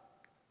are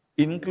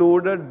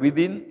included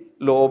within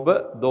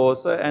Lobha,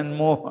 Dosa, and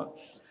Moha.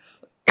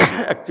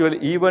 Actually,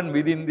 even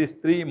within these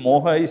three,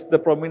 Moha is the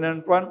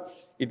prominent one.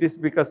 It is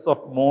because of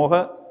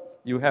Moha,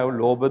 you have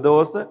Lobha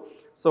Dosa.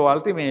 So,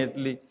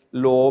 ultimately,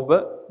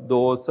 Lobha,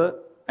 Dosa,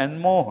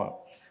 and Moha.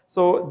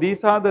 So,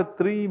 these are the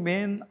three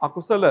main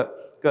akusala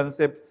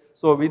concepts.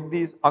 So, with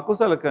these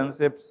akusala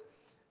concepts,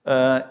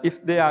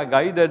 if they are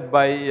guided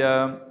by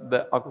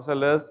the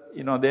akusalas,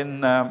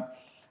 then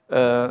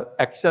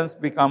actions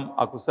become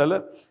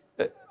akusala.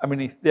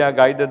 If they are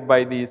guided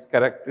by these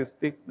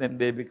characteristics, then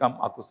they become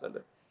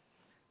akusala.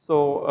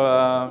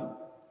 So,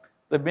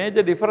 the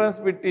major difference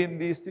between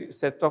these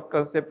set of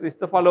concepts is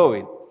the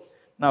following.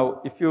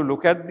 Now, if you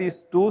look at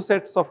these two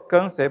sets of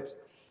concepts,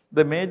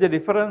 the major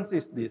difference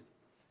is this.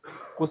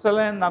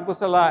 Kusala and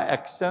Nakusala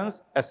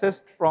actions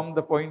assessed from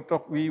the point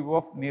of view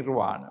of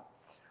nirvana,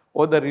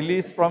 or the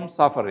release from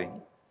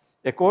suffering.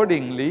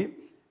 Accordingly,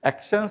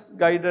 actions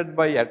guided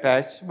by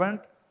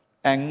attachment,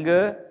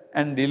 anger,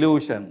 and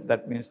delusion,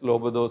 that means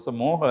Lobha Dosa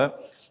Moha,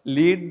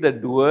 lead the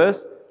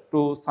doers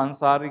to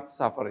sansaric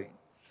suffering,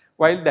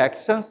 while the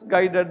actions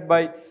guided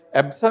by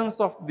absence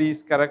of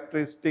these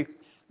characteristics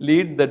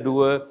lead the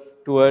doer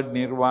toward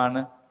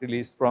nirvana,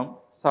 release from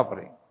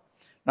suffering.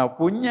 Now,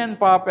 punya and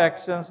papa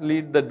actions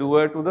lead the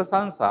doer to the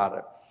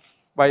samsara,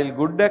 while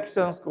good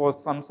actions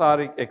cause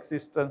samsaric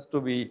existence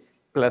to be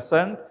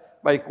pleasant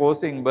by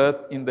causing birth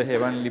in the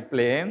heavenly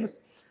planes.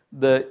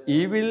 The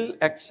evil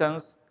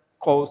actions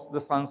cause the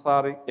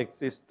samsaric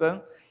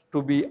existence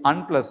to be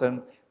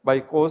unpleasant by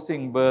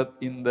causing birth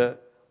in the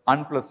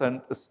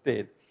unpleasant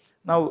state.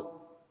 Now,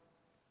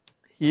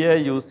 here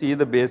you see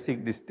the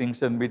basic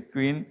distinction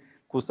between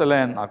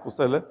kusala and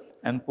akusala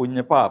and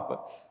punya papa.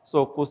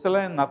 So,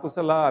 kusala and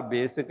akusala are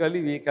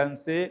basically, we can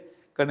say,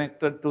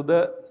 connected to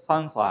the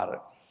samsara,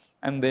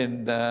 and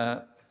then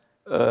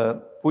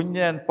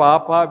punya and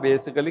papa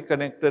basically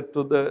connected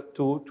to the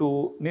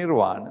to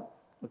nirvana.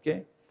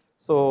 Okay,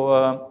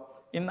 so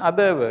in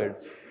other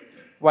words,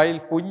 while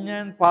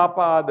punya and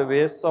papa are the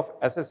ways of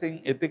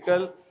assessing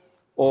ethical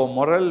or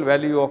moral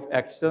value of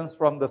actions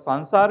from the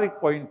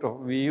sansaric point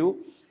of view,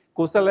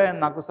 kusala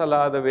and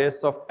akusala are the ways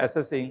of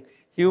assessing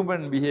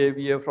human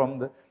behavior from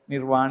the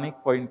nirvanic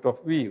point of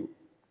view.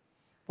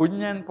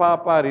 Punya and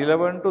papa are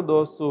relevant to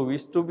those who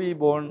wish to be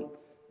born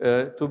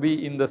to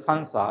be in the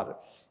sansara,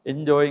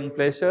 enjoying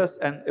pleasures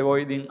and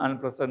avoiding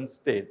unpleasant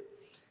state.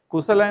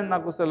 Kusala and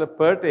akusala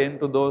pertain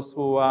to those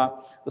who are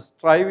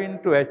striving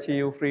to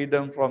achieve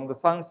freedom from the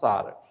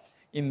samsara.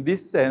 In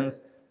this sense,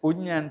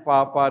 punya and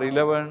papa are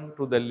relevant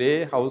to the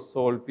lay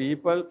household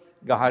people,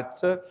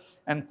 gahatsa,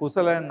 and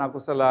kusala and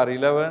akusala are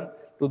relevant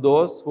to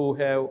those who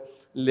have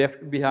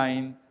left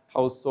behind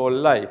household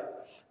life.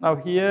 Now,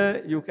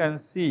 here you can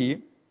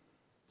see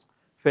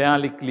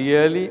fairly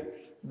clearly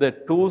the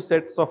two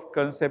sets of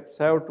concepts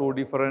have two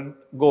different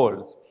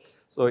goals.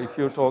 So if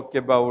you talk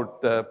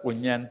about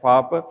punya and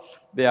papa,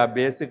 they are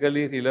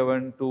basically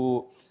relevant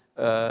to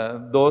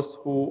those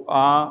who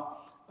are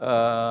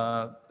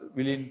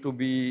willing to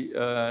be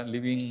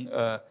living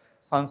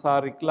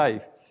sansaric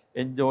life,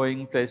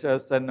 enjoying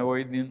pleasures and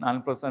avoiding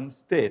unpleasant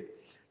state.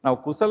 Now,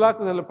 kusala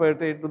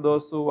pertain to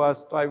those who are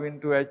striving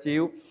to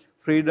achieve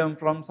freedom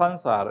from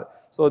sansara.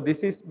 So, this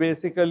is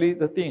basically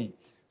the thing.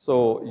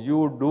 So,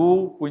 you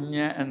do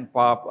punya and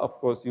papa. Of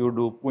course, you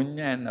do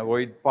punya and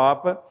avoid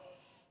papa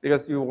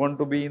because you want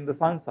to be in the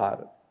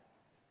sansara.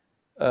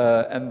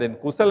 And then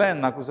kusala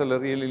and nakusala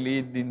really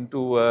lead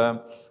into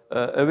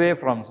away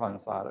from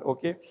sansara.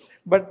 Okay,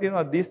 but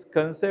this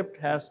concept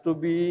has to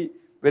be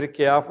very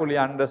carefully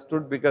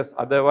understood, because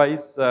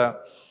otherwise,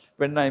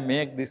 when I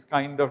make this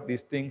kind of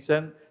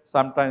distinction,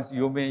 sometimes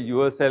you may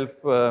yourself,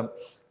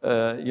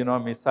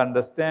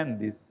 misunderstand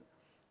this.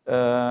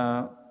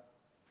 Now,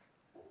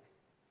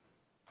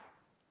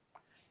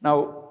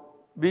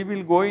 we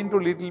will go into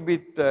little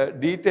bit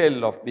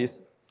detail of this.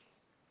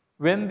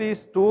 When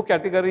these two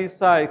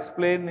categories are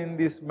explained in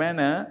this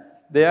manner,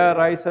 there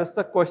arises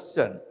a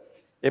question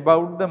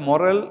about the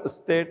moral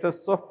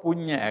status of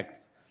punya acts.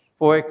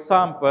 For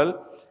example,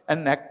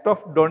 an act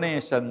of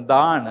donation,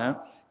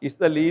 dana, is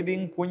the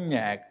leading punya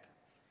act.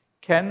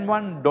 Can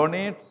one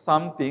donate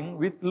something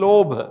with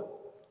lobha?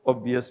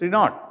 Obviously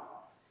not.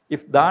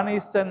 If dana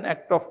is an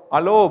act of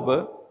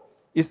alobha,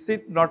 is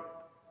it not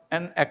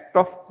an act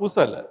of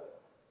kusala?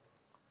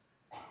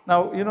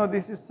 Now,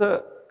 this is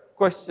a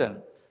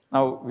question.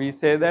 Now, we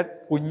say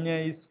that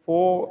punya is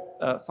for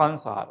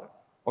sansara.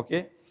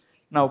 Okay?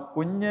 Now,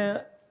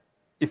 punya,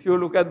 if you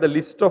look at the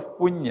list of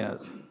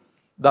punyas,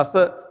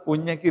 dasa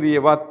punya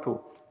kiriyavattu,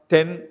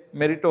 10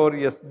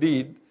 meritorious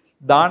deeds,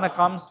 dana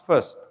comes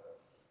first,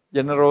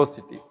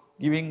 generosity,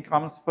 giving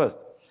comes first.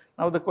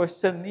 Now, the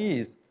question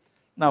is,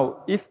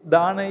 now, if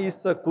dana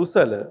is a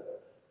kusala,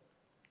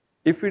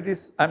 if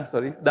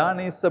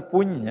dana is a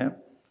punya,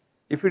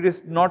 if it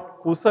is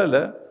not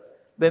kusala,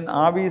 then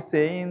are we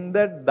saying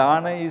that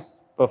dana is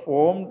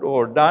performed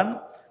or done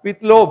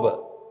with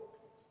lobha?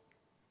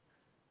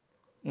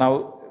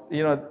 Now,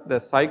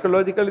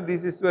 psychologically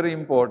this is very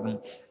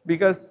important,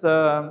 because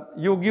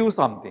you give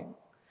something.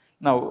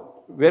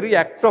 Now, very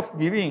act of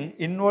giving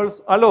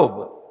involves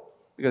alobha,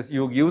 because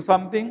you give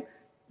something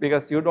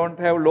because you don't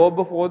have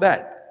lobha for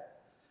that.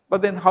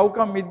 But then how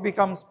come it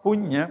becomes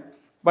punya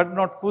but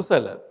not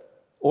kusala?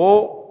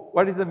 Or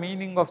what is the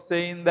meaning of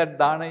saying that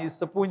dana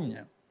is a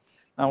punya?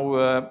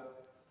 Now,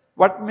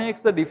 what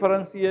makes the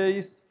difference here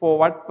is for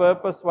what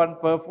purpose one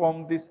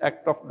performs this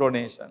act of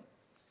donation.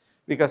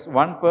 Because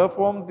one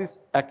performs this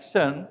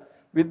action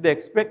with the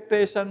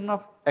expectation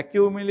of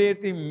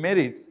accumulating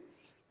merits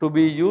to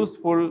be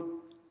useful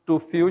to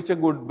future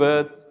good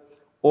births.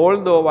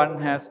 Although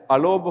one has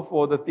alobha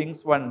for the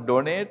things one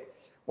donate,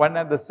 one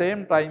at the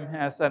same time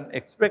has an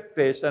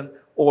expectation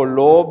or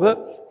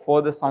lobha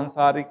for the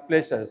sansaric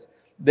pleasures.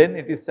 Then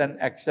it is an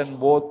action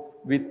both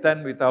with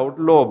and without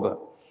lobha.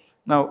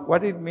 Now,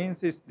 what it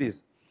means is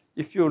this: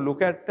 if you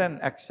look at an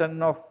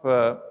action of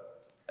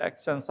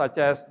action such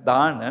as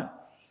dana,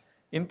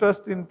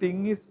 interesting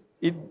thing is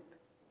it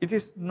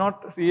is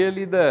not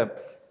really the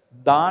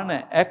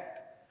dana act,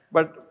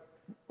 but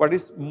what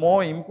is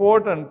more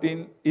important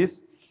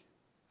is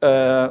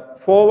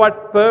for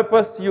what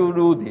purpose you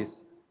do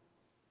this.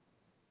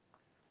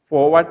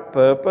 For what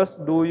purpose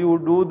do you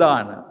do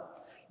dana?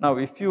 Now,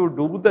 if you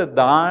do the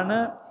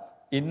dana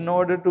in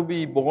order to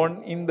be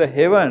born in the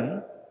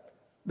heaven,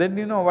 then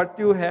what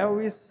you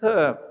have is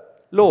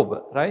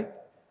lobha, right?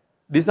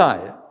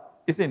 Desire,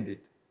 isn't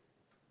it?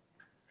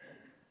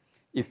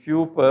 If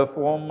you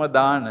perform a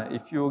dana,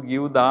 if you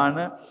give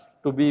dana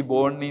to be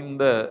born in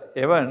the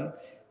heaven,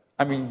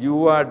 I mean,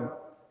 you are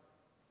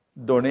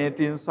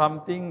donating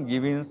something,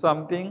 giving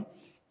something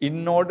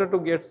in order to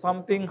get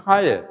something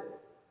higher,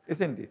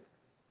 isn't it?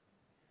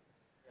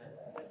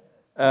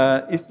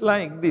 It's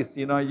like this,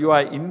 you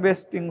are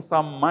investing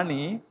some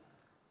money.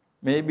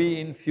 Maybe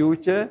in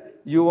future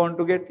you want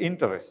to get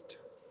interest,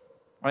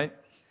 right?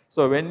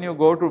 So when you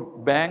go to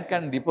bank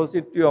and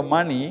deposit your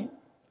money,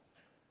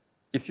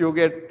 if you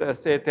get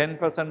say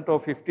 10% or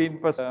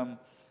 15%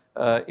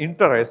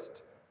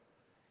 interest,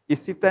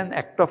 is it an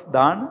act of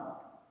dana?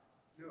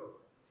 No.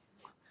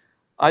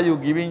 Are you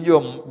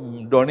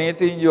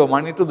donating your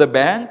money to the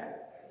bank?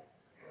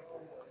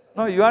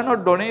 No, you are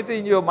not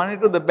donating your money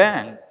to the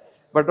bank.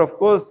 But of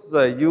course,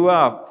 you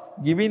are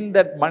giving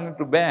that money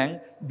to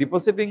bank,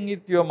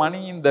 depositing your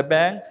money in the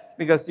bank,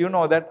 because you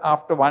know that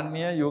after 1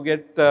 year you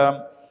get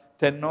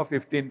 10 or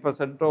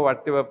 15% or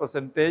whatever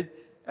percentage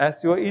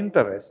as your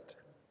interest.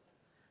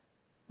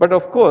 But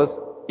of course,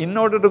 in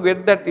order to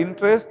get that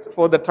interest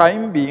for the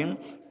time being,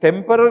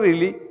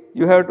 temporarily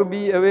you have to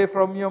be away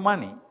from your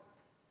money.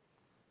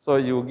 So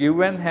you give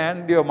and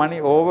hand your money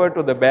over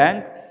to the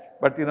bank,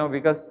 but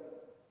because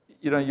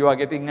you are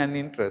getting an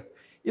interest.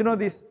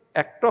 This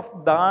act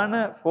of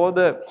dana for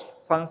the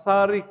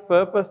sansaric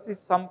purpose is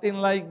something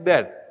like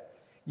that.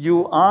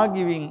 You are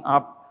giving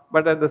up,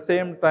 but at the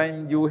same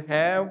time you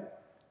have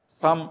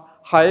some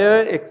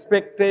higher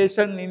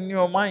expectation in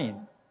your mind.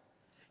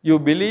 You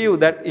believe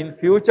that in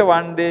future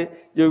one day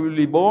you will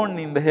be born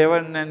in the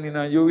heaven and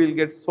you will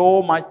get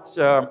so much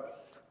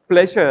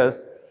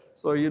pleasures.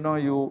 So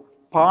you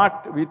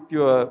part with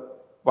your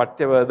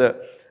whatever the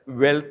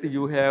wealth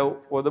you have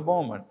for the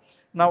moment.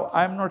 Now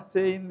I'm not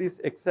saying this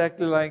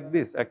exactly like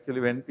this.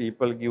 Actually, when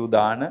people give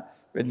dana,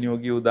 when you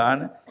give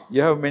dana,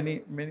 you have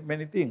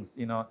many things.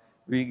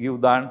 We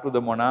give dana to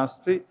the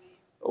monastery,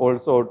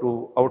 also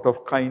to out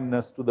of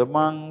kindness to the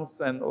monks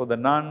and or the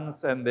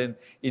nuns, and then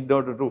in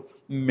order to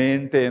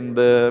maintain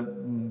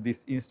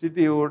this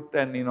institute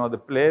and the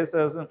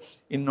places,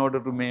 in order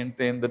to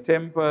maintain the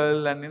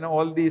temple and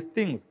all these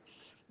things.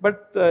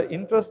 But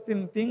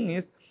interesting thing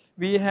is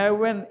we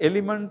have an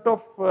element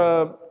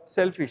of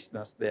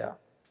selfishness there.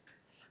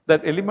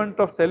 That element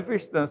of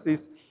selfishness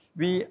is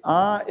we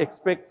are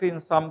expecting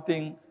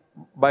something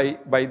by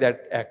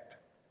that act.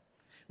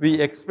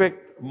 We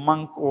expect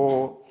monk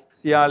or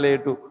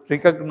Siale to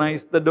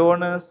recognize the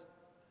donors,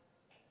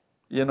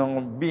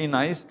 be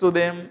nice to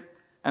them,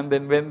 and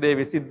then when they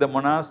visit the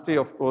monastery,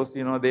 of course,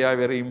 they are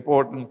very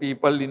important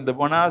people in the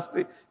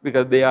monastery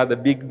because they are the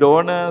big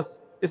donors,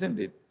 isn't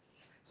it?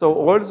 So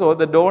also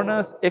the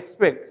donors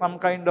expect some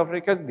kind of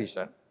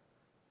recognition.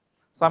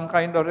 Some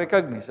kind of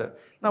recognition.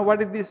 Now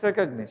what is this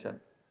recognition?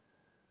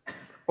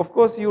 Of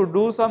course you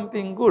do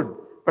something good,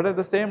 but at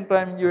the same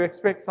time you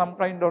expect some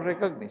kind of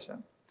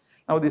recognition.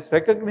 Now this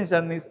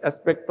recognition is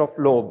aspect of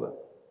lobha.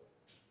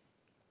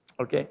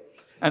 Okay?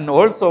 And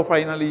also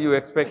finally you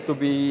expect to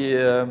be,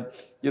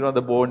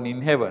 the born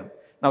in heaven.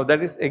 Now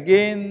that is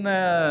again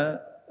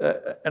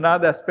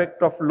another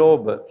aspect of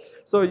lobha.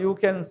 So you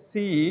can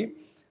see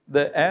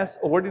as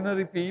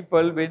ordinary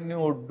people, when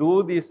you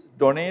do this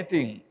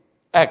donating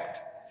act,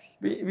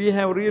 we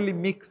have really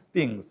mixed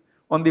things.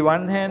 On the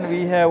one hand,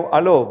 we have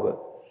alobha,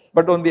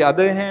 but on the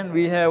other hand,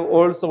 we have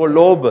also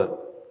lobha.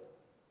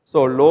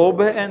 So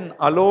lobha and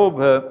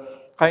alobha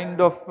kind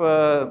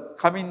of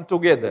coming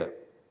together.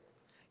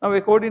 Now,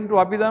 according to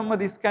Abhidhamma,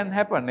 this can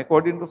happen.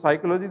 According to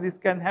psychology, this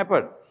can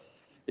happen.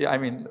 I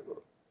mean,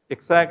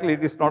 exactly,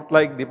 it is not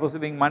like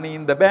depositing money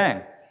in the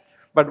bank.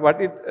 But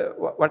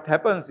what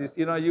happens is,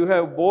 you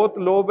have both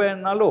lobha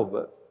and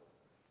alobha.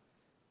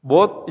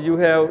 Both you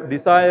have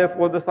desire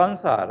for the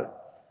samsara,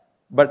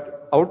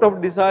 but out of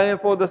desire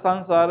for the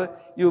samsara,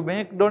 you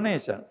make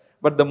donation.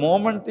 But the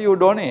moment you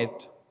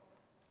donate,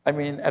 I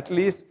mean, at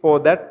least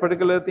for that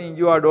particular thing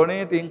you are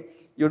donating,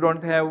 you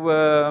don't have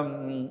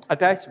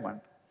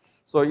attachment.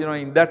 So,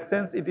 in that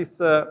sense, it is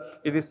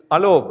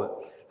alobha.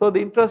 So, the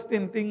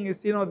interesting thing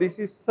is, this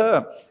is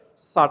a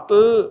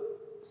subtle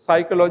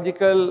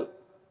psychological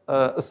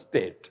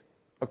state.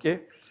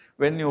 Okay,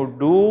 when you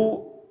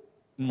do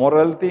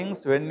moral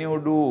things, when you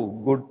do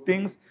good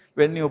things,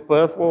 when you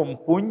perform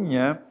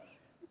punya,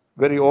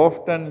 very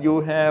often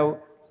you have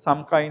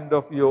some kind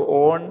of your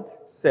own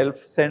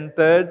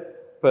self-centered,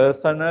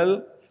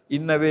 personal,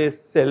 in a way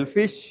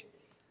selfish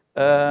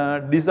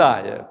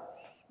desire.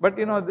 But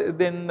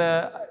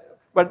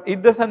but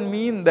it doesn't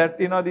mean that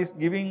this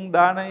giving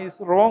dana is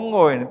wrong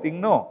or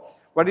anything. No,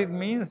 what it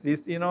means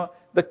is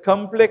the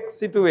complex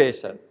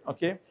situation.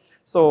 Okay,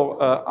 so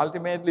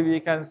ultimately we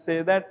can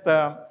say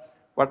that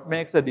what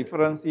makes a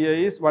difference here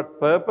is what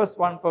purpose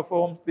one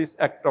performs this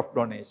act of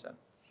donation.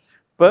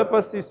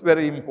 Purpose is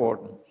very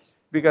important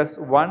because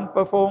one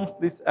performs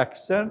this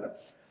action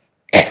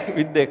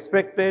with the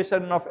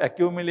expectation of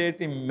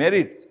accumulating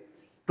merits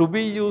to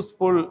be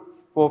useful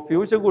for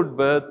future good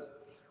births,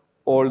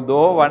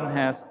 although one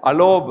has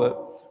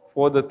alobha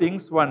for the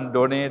things one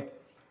donate,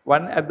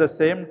 one at the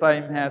same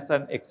time has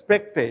an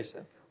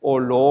expectation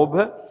or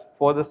lobha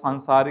for the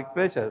sansaric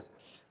pleasures.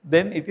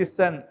 Then it is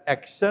an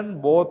action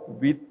both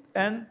with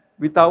and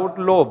without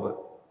lobha.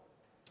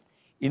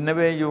 In a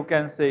way you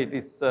can say it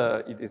is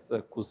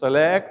a kusala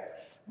act,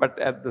 but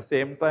at the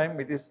same time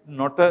it is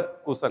not a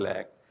kusala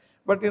act.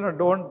 But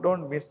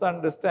don't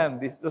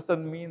misunderstand. This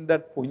doesn't mean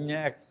that punya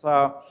acts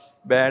are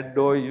bad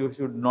or you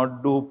should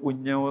not do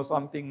punya or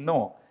something.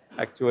 No.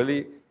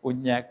 Actually,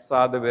 punya acts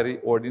are the very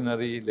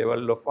ordinary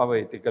level of our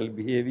ethical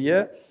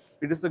behavior.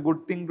 It is a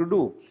good thing to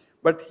do.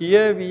 But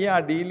here we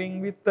are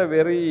dealing with a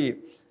very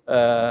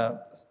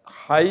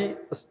high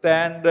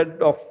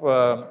standard of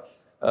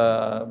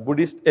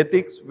Buddhist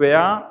ethics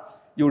where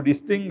you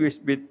distinguish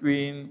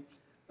between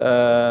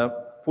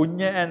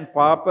punya and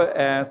papa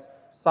as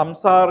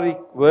samsaric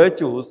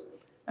virtues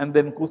and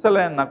then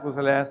kusala and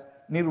nakusala as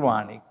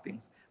nirvanic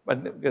things.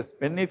 But because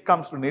when it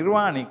comes to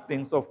nirvanic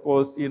things, of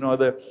course,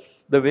 the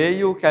way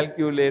you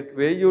calculate,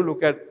 way you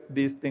look at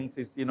these things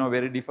is,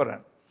 very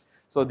different.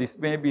 So this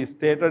may be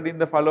stated in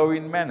the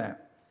following manner.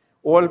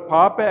 All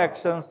papa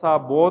actions are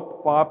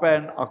both papa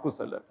and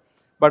akusala.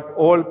 But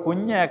all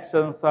punya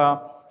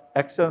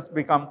actions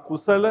become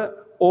kusala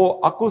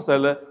or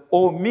akusala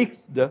or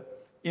mixed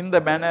in the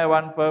manner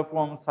one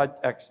performs such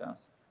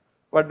actions.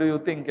 What do you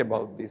think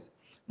about this?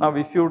 Now,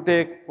 if you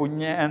take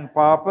punya and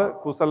papa,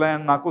 kusala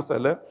and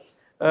nakusala,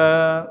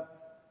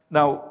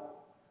 now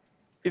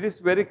it is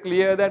very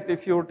clear that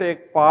if you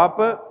take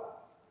papa,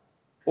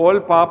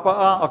 all papa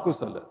are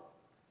akusala.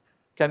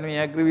 Can we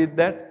agree with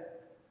that?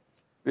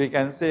 We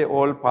can say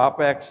all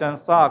papa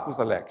actions are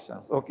akusala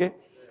actions, okay?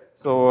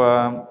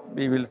 So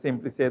we will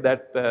simply say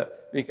that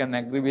we can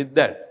agree with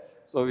that.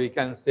 So we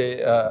can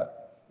say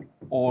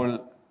all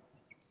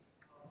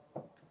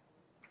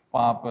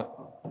papa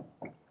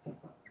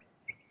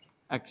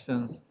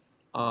actions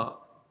are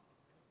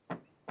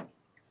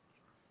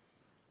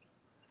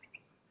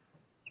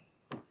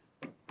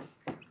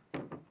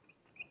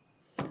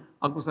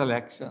akusala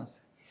actions.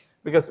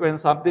 Because when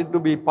something to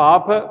be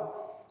papa,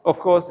 of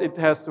course it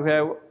has to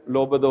have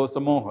lobha dosa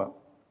moha.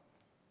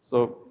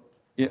 So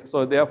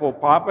therefore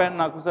papa and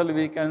akusala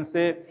we can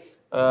say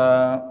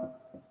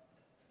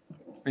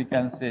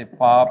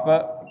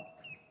papa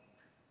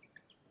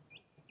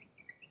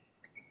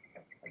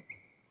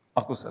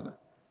akusala.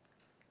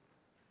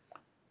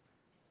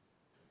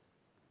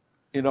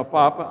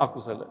 Papa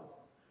akusala.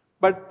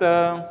 But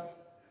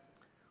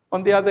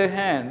on the other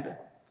hand,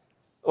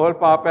 all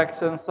papa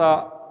actions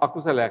are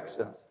akusala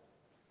actions.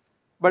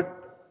 But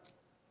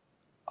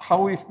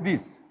how is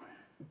this?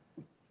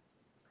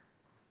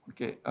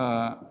 Okay,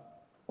 are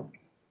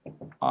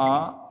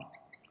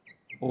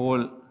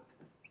all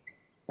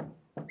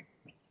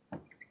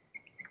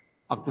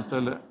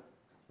akusala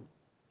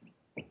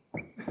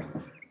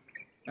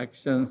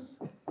actions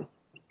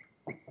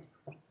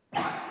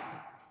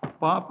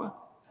papa?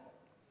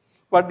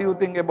 What do you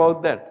think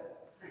about that?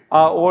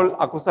 Are all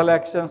akusala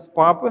actions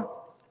papa?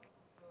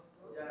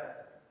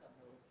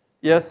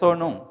 Yes or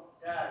no?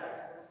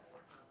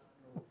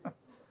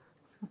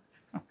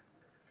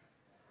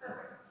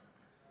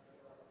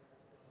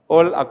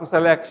 All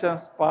akusala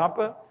actions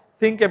papa?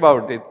 Think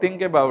about it,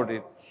 think about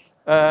it.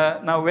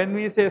 Now when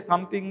we say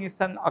something is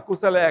an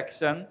akusala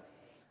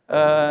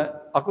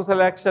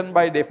action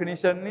by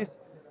definition is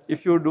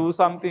if you do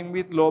something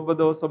with lobha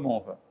dosa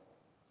moha.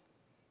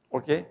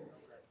 Okay?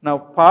 Now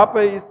papa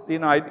is,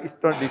 it's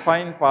not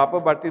defined papa,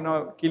 but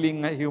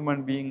killing a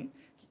human being,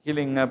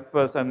 killing a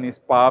person is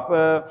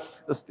papa,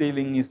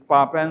 stealing is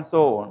papa and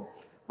so on.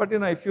 But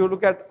if you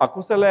look at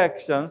akusala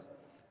actions,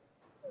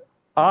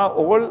 are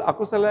all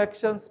akusala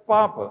actions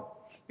papa?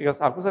 Because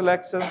akusala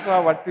actions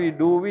are what we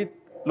do with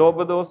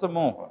lobha dosa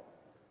moha.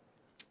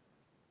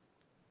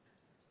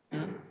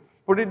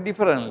 Put it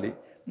differently.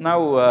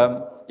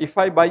 Now, if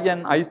I buy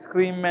an ice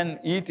cream and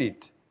eat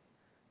it,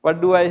 what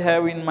do I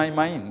have in my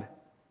mind?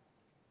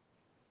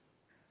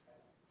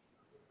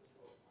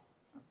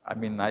 I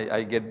mean,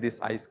 I get this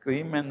ice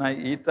cream and I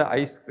eat the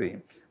ice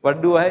cream.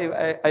 What do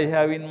I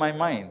have in my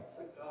mind?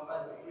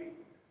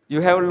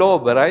 You have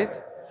lobha, right?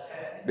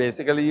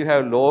 Basically, you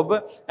have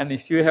lobha, and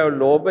if you have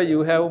lobha, you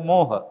have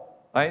moha,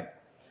 right?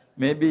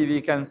 Maybe we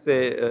can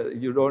say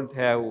you don't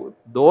have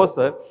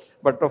dosa,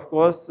 but of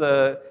course,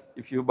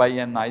 if you buy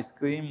an ice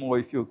cream or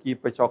if you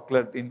keep a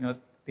chocolate in your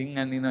thing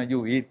and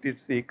you eat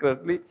it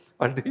secretly,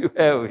 what do you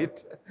have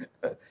it?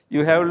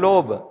 You have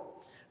lobha.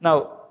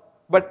 Now,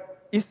 but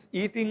is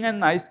eating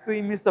an ice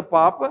cream is a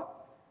papa?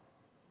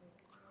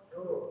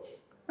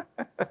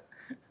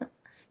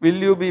 Will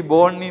you be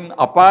born in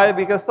apaya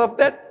because of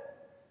that?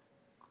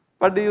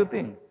 What do you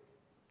think?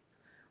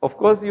 Of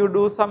course, you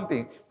do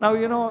something. Now,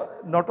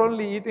 not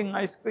only eating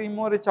ice cream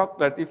or a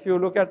chocolate, if you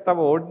look at our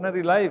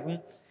ordinary life,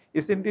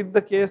 isn't it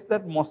the case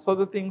that most of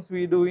the things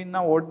we do in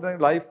our ordinary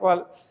life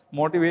are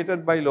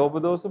motivated by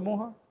lobha dosa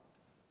moha?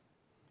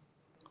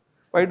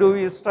 Why do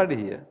we study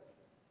here?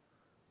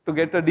 To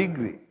get a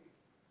degree.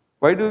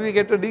 Why do we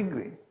get a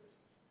degree?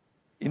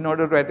 In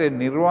order to attain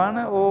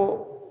nirvana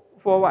or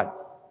for what?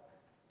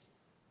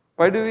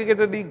 Why do we get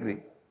a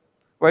degree?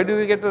 Why do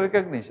we get a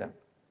recognition?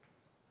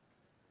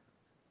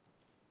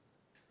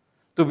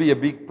 To be a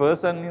big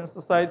person in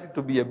society,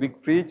 to be a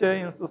big preacher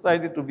in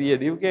society, to be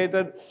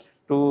educated,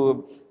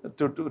 to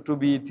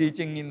be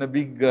teaching in a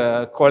big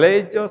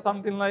college or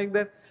something like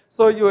that.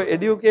 So your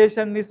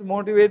education is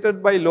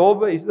motivated by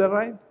lobha, is that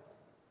right?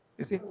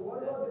 You see?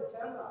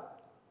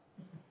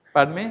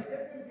 Pardon me?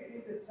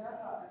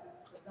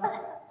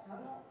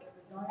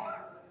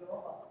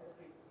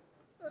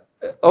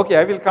 Okay,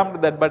 I will come to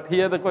that, but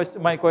here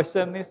my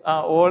question is,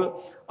 are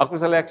all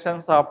akusala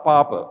actions are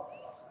papa?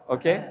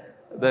 Okay?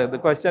 The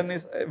question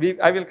is,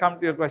 I will come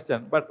to your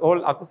question, but all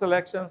akusala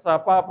actions are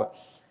papa.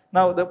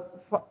 Now, the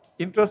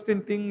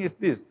interesting thing is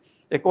this.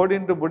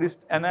 According to Buddhist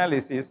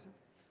analysis,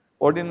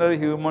 ordinary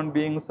human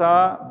beings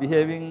are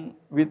behaving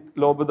with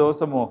lobha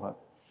dosa moha.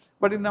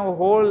 But in our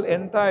whole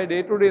entire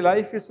day-to-day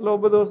life is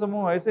lobha dosa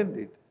moha, isn't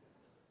it?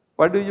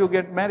 Why do you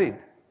get married?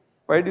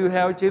 Why do you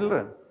have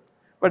children?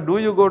 But do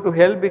you go to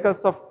hell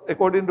because of,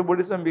 according to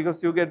Buddhism,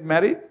 because you get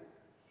married?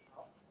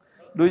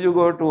 Do you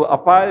go to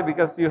apaya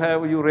because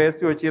you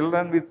raise your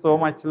children with so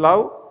much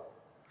love?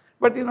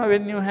 But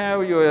when you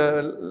have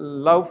your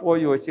love for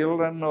your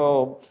children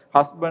or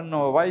husband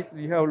or wife,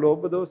 you have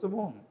lobha dosa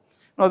moha.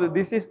 Now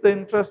this is the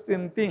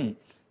interesting thing,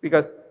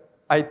 because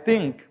I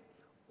think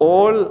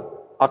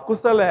all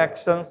akusala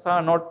actions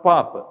are not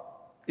papa.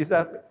 Is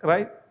that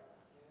right?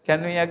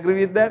 Can we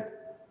agree with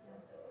that?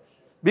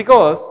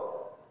 Because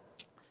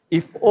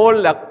if all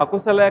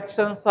akusala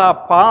actions are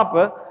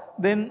papa,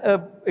 then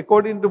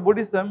according to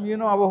Buddhism, you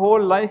know, our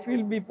whole life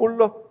will be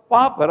full of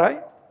papa,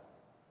 right?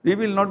 We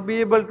will not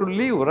be able to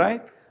live,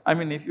 right? I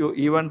mean, if you,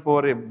 even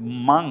for a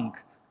monk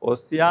or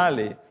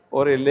Siale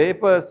or a lay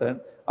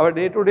person, our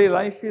day-to-day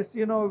life is,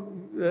 you know,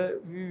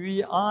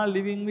 we are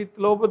living with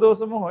Lopa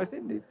Dosa Moha,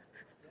 isn't it?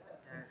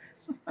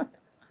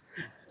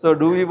 So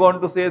do we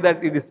want to say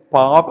that it is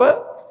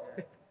papa?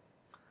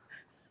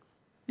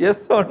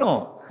 Yes or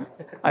no?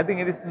 I think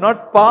it is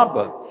not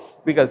papa.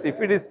 Because if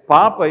it is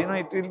papa, you know,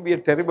 it will be a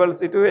terrible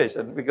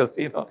situation because,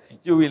 you know,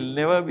 you will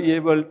never be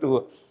able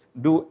to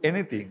do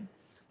anything.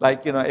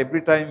 Like, you know,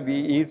 every time we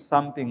eat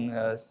something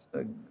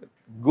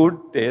good,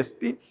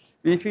 tasty,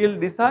 we feel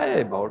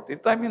desire about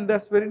it. I mean,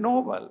 that's very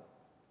normal.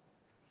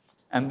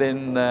 And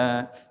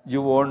then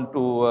you want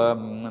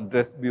to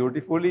dress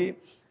beautifully.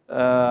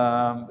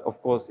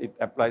 Of course, it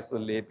applies to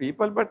lay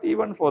people, but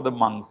even for the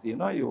monks, you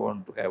know, you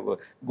want to have a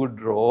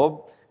good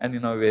robe and, you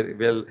know,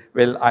 very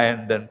well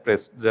ironed and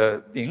pressed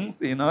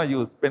things. You know,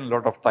 you spend a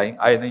lot of time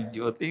ironing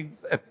your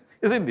things,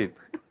 isn't it?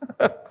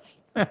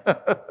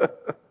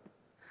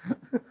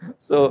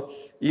 So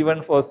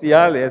even for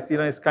Siales, you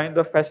know, it's kind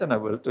of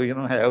fashionable to, you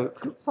know, have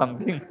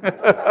something,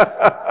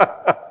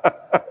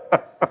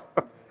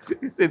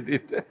 isn't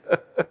it?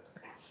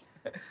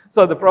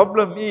 So the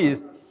problem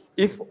is,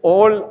 if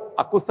all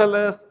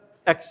akusalas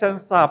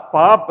actions are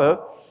papa,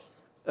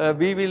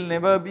 we will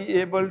never be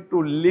able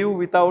to live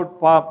without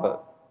papa.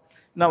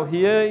 Now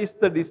here is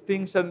the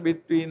distinction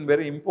between,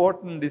 very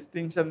important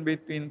distinction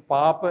between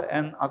papa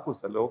and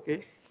akusala,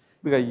 okay?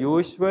 Because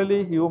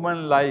usually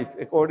human life,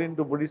 according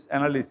to Buddhist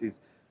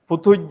analysis,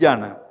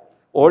 putujjana,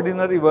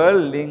 ordinary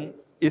worldling,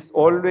 is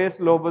always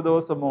lobha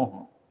dosa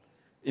moha.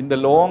 In the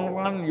long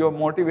run, your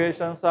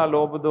motivations are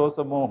lobha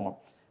dosa moha.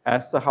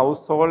 As a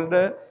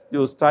householder,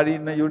 you study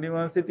in a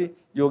university,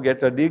 you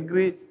get a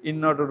degree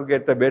in order to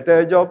get a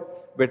better job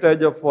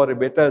for a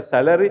better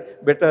salary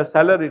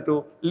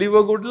to live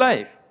a good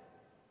life.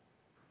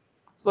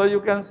 So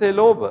you can say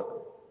lobha.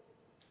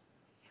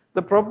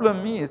 The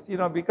problem is, you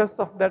know, because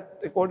of that,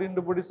 according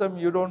to Buddhism,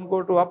 you don't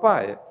go to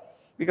apaya.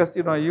 Because,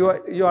 you know,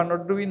 you are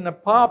not doing a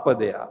papa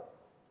there.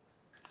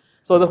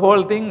 So the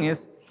whole thing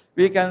is,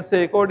 we can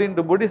say, according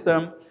to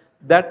Buddhism,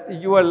 that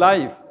your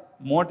life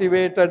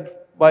motivated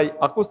by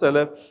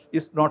akusala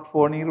is not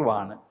for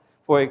nirvana.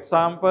 For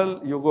example,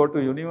 you go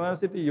to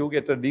university, you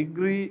get a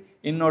degree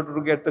in order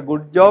to get a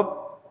good job.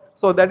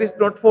 So that is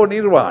not for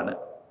nirvana.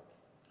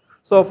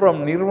 So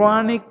from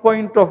nirvanic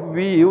point of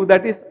view,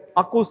 that is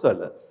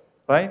akusala,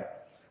 right?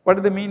 What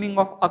is the meaning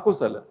of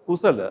akusala?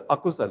 Kusala,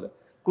 akusala.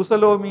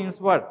 Kusalo means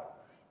what?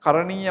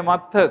 Karaniya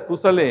matha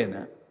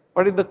kusalena.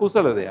 What is the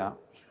kusala there?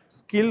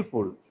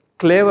 Skillful,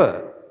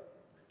 clever.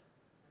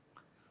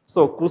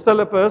 So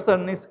kusala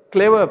person is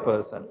clever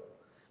person.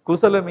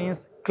 Kusala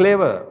means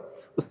clever,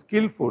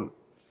 skillful.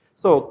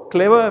 So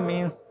clever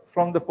means,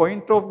 from the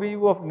point of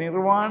view of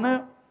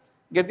nirvana,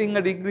 getting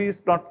a degree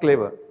is not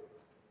clever.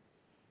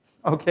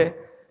 Okay,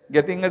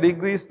 getting a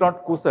degree is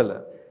not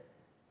kusala.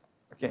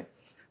 Okay,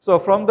 so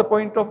from the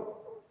point of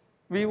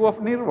view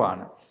of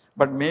nirvana,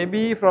 but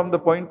maybe from the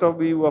point of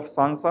view of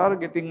sansara,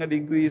 getting a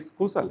degree is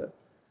kusala.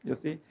 You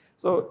see,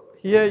 so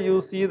here you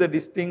see the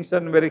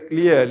distinction very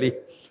clearly,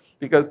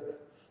 because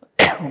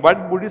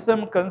what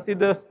Buddhism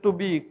considers to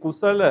be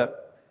kusala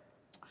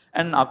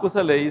and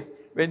akusala is,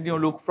 when you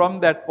look from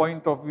that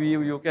point of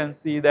view, you can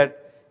see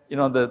that, you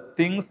know, the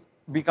things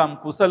become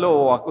kusala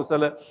or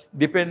akusala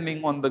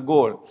depending on the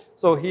goal.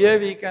 So here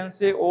we can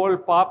say all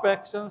papa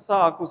actions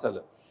are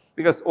akusala,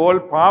 because all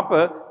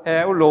papa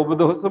have lobha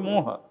dosa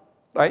moha,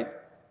 right?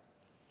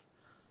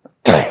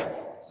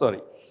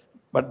 Sorry.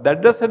 But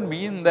that doesn't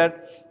mean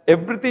that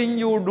everything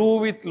you do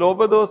with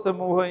lobha dosa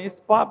moha is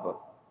papa.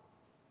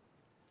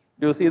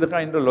 Do you see the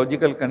kind of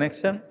logical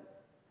connection?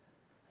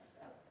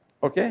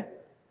 Okay?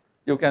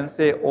 You can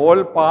say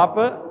all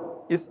papa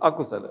is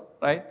akusala,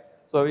 right?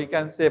 So we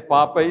can say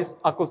papa is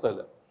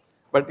akusala.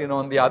 But, you know,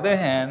 on the other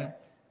hand,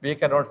 we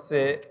cannot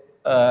say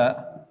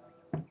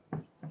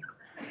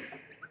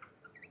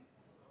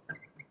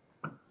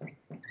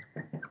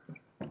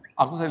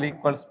akusala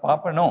equals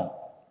papa, no.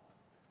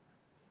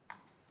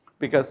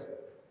 Because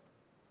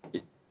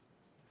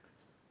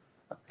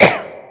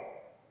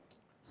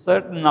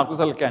certain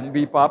akusala can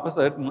be papa,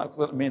 certain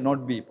akusala may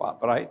not be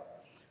papa, right?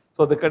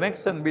 So the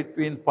connection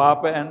between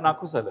papa and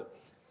akusala.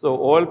 So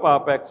all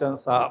papa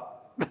actions are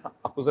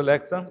akusala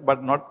actions,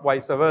 but not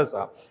vice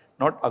versa.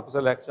 Not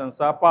akusala actions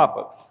are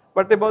papa.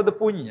 What about the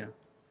punya?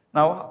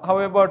 Now, how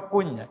about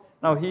punya?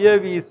 Now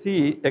here we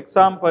see,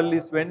 example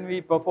is when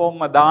we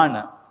perform a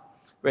dana.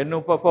 When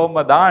you perform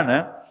a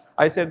dana,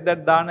 I said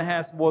that dana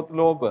has both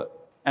lobha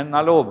and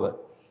alobha.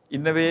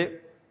 In a way,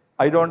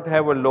 I don't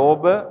have a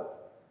lobha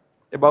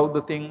about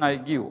the thing I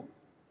give.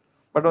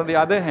 But on the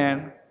other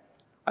hand,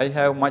 I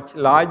have much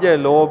larger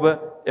lobha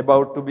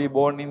about to be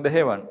born in the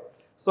heaven.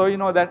 So, you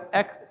know,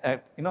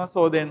 that you know,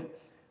 so then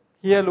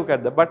here look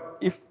at that. But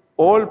if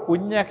all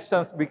punya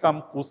actions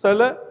become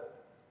kusala,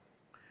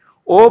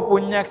 or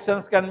punya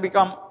actions can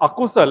become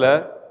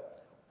akusala,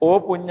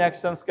 or punya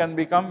actions can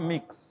become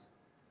mixed.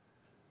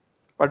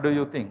 What do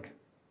you think?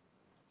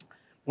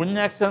 Punya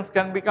actions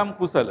can become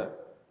kusala.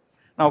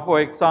 Now,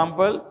 for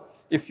example,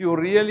 if you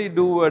really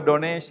do a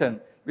donation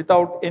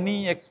without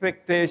any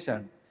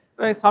expectation,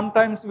 right?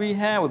 Sometimes we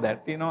have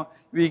that,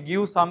 we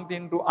give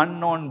something to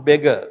unknown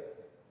beggar.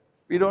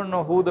 We don't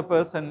know who the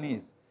person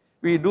is.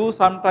 We do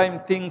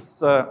sometimes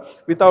things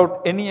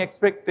without any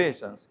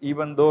expectations.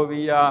 Even though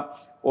we are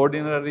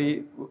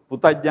ordinary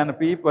Puthajjana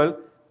people,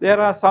 there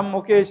are some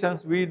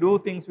occasions we do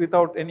things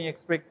without any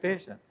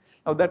expectation.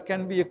 Now that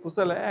can be a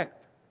kusala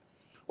act.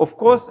 Of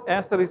course,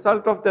 as a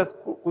result of this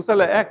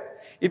kusala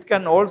act, it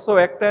can also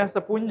act as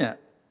a punya.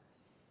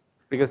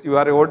 Because you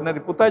are an ordinary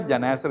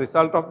Puthajjana, as a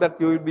result of that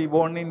you will be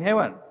born in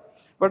heaven.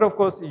 But of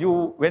course,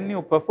 when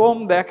you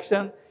perform the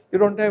action, you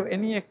don't have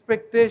any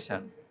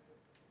expectation.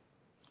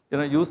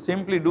 You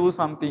simply do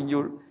something,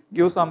 you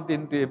give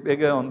something to a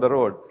beggar on the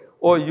road,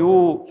 or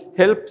you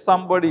help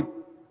somebody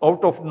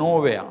out of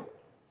nowhere.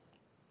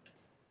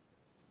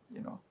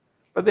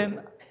 But then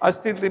I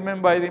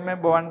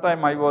remember one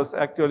time I was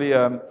actually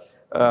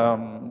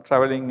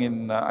traveling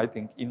in, I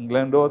think,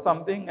 England or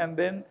something, and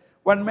then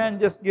one man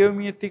just gave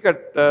me a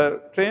ticket,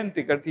 train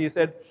ticket. He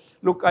said,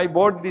 look, I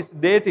bought this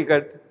day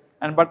ticket,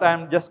 but I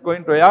am just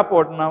going to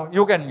airport now,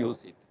 you can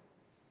use it.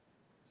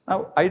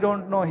 Now, I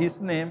don't know his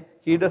name,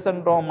 he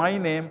doesn't know my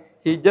name,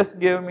 he just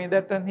gave me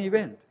that and he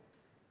went.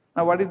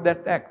 Now, what is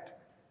that act?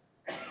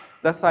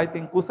 That's, I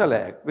think,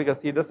 kusala act,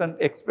 because he doesn't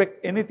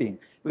expect anything,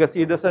 because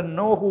he doesn't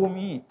know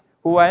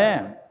who I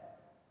am.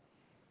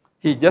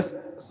 He just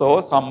saw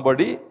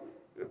somebody,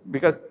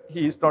 because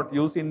he is not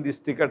using this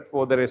ticket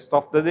for the rest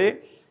of the day,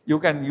 you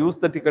can use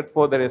the ticket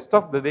for the rest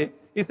of the day.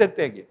 He said,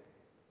 take it.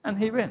 And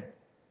he went.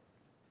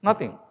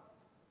 Nothing.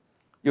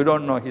 You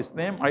don't know his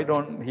name,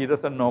 he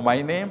doesn't know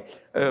my name.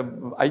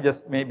 I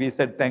just maybe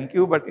said thank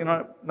you, but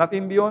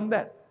nothing beyond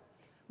that.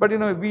 But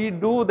we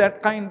do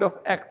that kind of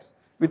acts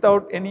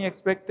without any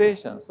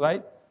expectations,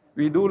 right?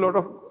 We do a lot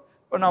of,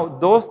 now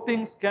those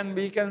things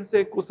we can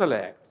say kusala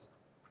acts,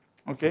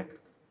 okay?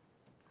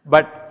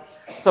 But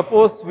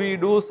suppose we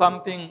do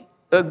something,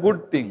 a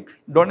good thing,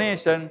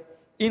 donation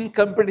in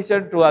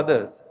competition to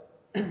others.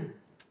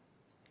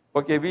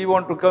 Okay, we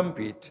want to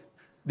compete.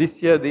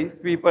 This year these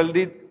people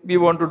did, we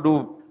want to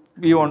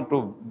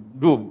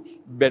do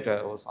better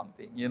or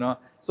something,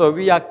 So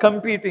we are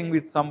competing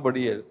with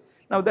somebody else.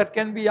 Now that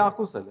can be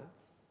akusala.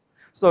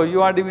 So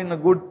you are doing a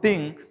good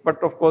thing,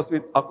 but of course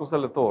with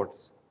akusala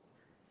thoughts.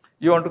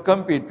 You want to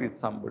compete with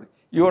somebody.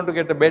 You want to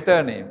get a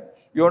better name.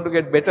 You want to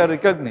get better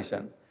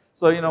recognition.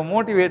 So,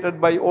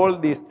 motivated by all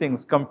these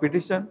things,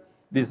 competition,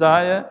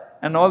 desire,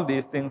 and all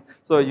these things.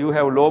 So you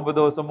have lobha,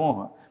 dosa,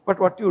 moha. But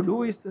what you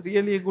do is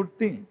really a good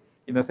thing,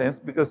 in a sense,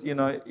 because,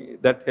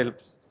 that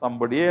helps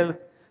somebody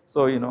else.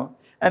 So,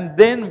 and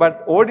then,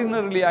 but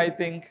ordinarily, I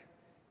think,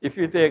 if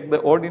you take the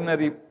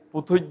ordinary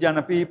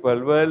Puthujjana people,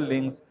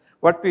 worldlings,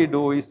 what we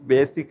do is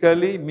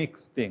basically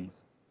mix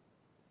things.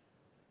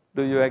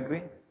 Do you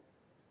agree?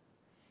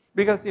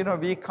 Because,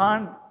 we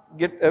can't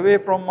get away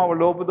from our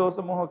lobha,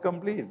 dosa, moha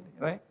completely,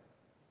 right?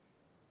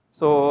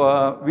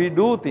 So, we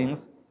do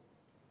things,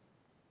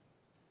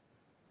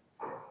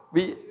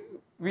 we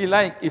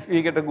like if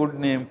we get a good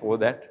name for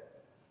that.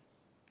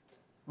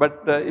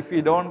 But if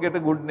we don't get a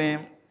good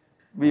name,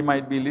 we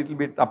might be a little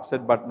bit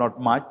upset, but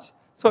not much.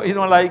 So,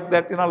 like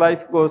that,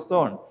 life goes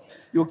on.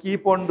 You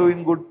keep on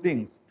doing good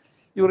things.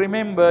 You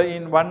remember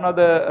in one of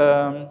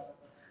the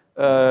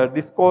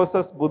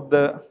discourses,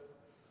 Buddha,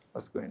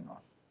 what's going on?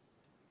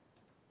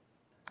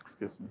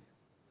 Excuse me.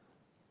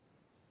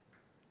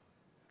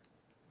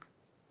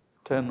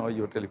 Turn all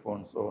your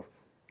telephones off.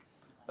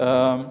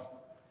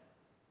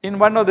 In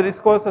one of the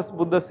discourses,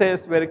 Buddha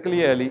says very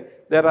clearly,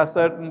 there are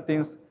certain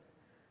things,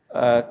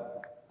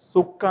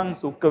 sukkhaṃ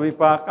sukha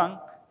vipākaṃ,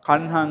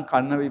 kanhaṃ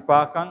kanha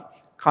vipākaṃ,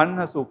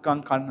 kanha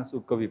sukkhaṃ kanha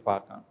sukha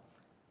vipākaṃ.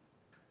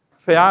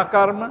 Fair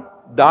karma,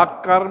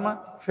 dark karma,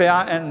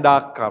 fair and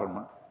dark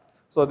karma.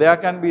 So there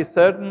can be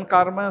certain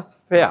karmas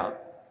fair.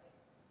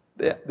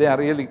 They are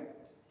really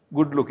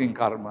good looking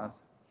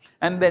karmas.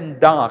 And then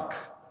dark,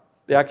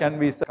 there can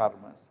be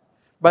karmas.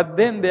 But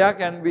then there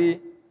can be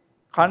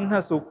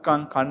kanha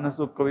sukkhaṃ, kanha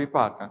sukha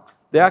vipākaṃ.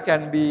 There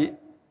can be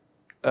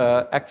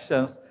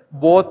actions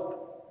both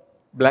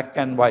black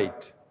and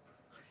white.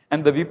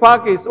 And the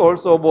vipaka is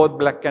also both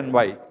black and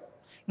white.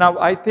 Now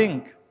I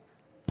think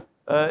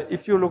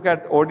if you look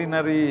at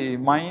ordinary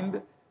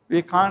mind,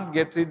 we can't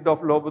get rid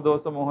of lobha,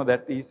 dosa, moha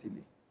that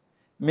easily.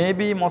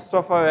 Maybe most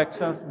of our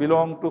actions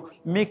belong to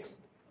mixed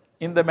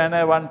in the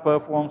manner one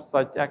performs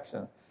such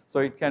actions. So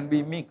it can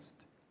be mixed.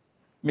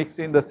 Mixed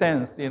in the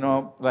sense,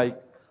 like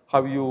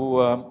how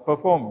you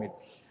perform it.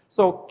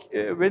 So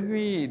when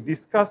we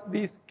discuss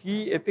these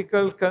key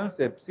ethical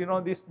concepts,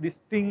 this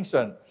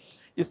distinction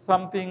is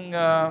something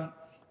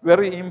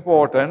very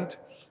important,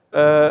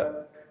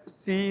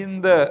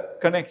 seeing the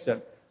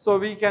connection. So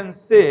we can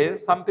say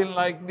something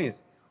like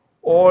this,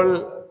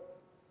 can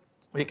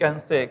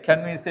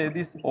we say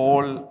this,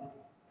 all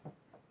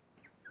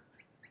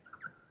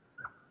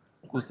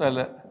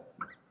kusala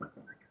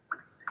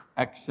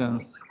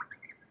actions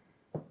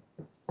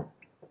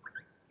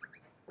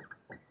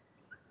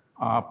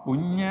are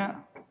punya,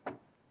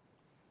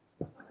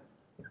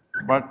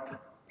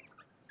 but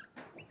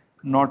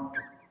not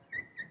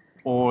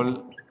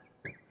all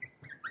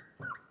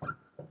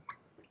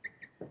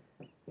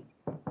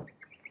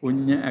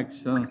punya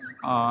actions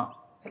are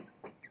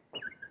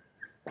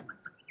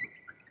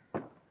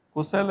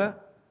kusala.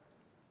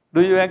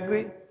 Do you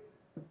agree?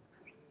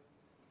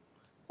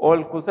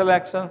 All kusala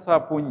actions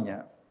are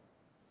punya,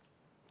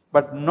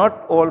 but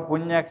not all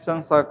punya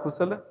actions are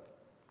kusala.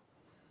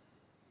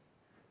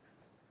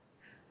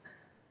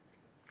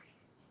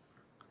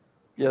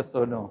 Yes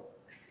or no?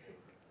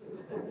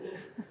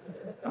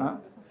 Huh?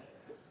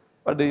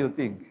 What do you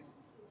think?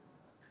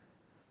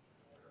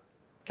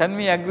 Can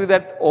we agree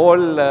that all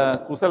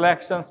kusala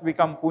actions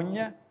become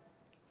punya?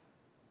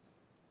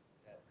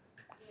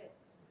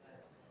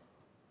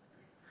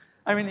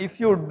 I mean, if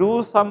you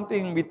do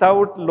something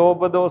without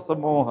lobha, dosa,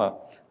 moha,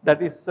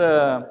 that is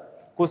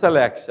kusala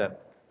action.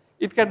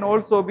 It can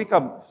also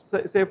become,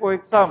 say for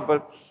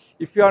example,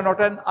 if you are not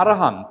an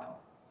arahant,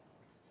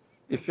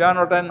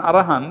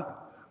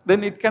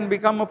 then it can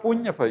become a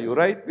punya for you,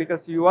 right?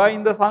 Because you are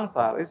in the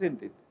sansara,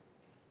 isn't it?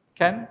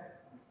 Can?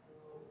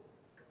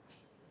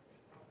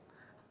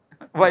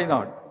 Why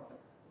not?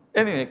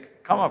 Anyway,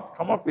 come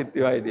up with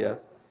your ideas.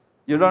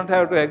 You don't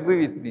have to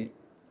agree with me.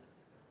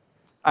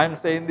 I am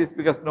saying this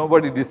because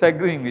nobody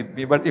disagreeing with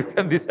me, but you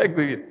can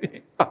disagree with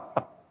me.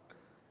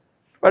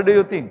 What do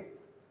you think?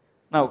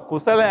 Now,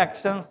 kusala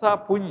actions are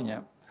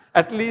punya.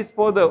 At least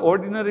for the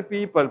ordinary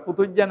people,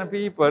 putujjana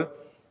people,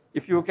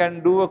 if you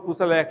can do a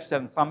kusala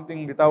action,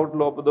 something without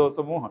lobha,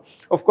 dosa, moha.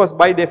 Of course,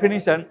 by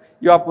definition,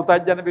 you are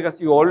putujjana because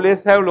you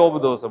always have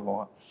lobha, dosa,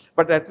 moha.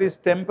 But at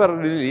least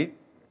temporarily,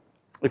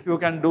 if you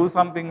can do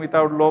something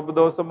without lobha,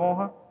 dosa,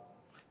 moha,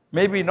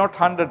 maybe not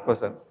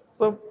 100%.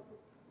 So,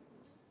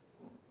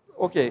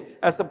 okay,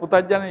 as a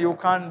putujjana, you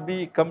can't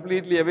be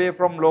completely away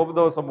from lobha,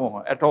 dosa,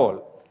 moha at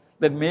all.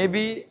 Then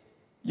maybe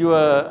you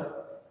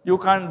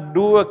can't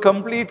do a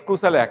complete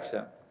kusala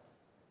action.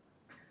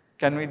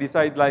 Can we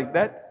decide like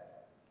that?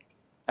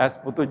 As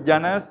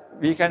putujjanas,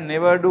 we can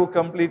never do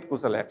complete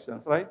kusala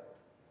actions, right?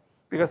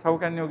 Because how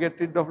can you get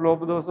rid of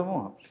lobha, dosa,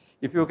 moha?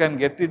 If you can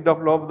get rid of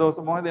lobha,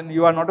 dosa, moha, then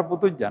you are not a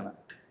putujjana,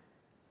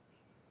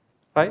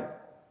 right?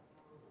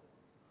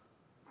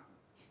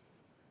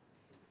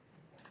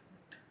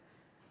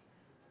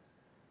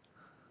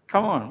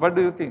 Come on, what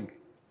do you think?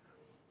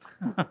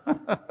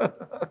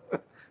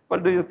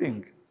 What do you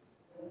think?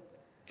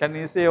 Can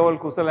we say all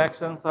kusala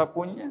actions are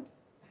punya?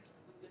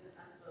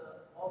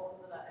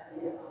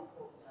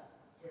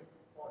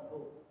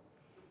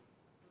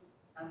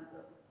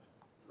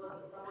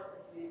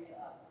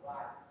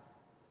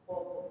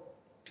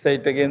 Say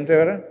it again,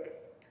 Reverend.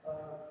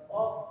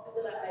 All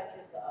kusala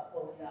actions are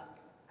punya.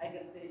 I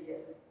can say yes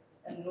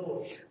and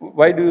no.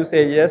 Why do you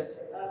say yes?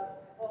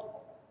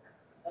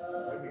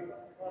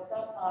 For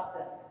some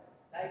person,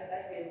 I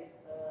can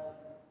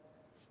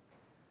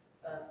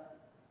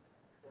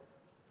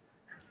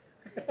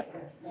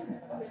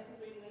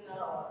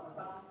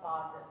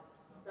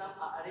some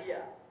area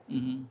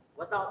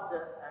without the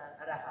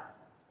araha.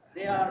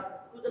 They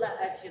are kusala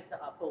actions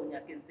are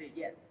punya. Can say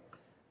yes,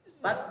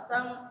 but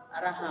some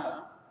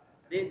araha.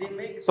 They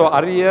make so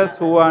Aryas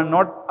who are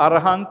not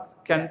Arahants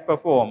can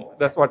perform.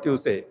 That's what you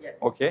say. Yes.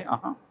 Okay.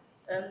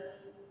 And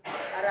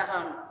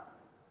Arahant,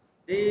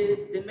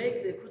 they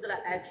make the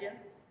kusala action,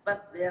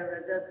 but they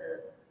are just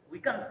we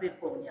can't say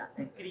punya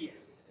and kriya.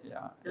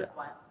 Yeah. That's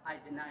why I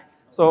deny it.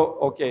 So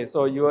okay.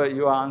 So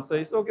your answer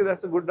is okay.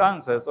 That's a good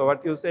answer. So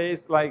what you say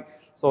is like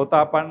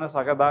Sotapanna,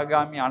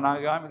 Sakadagami,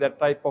 Anagami, that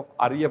type of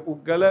Arya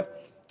Puggala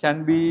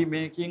can be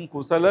making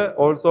kusala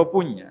also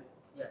punya.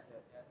 Yeah.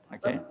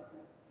 Okay.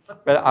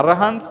 But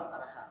Arahant,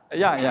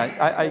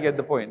 I get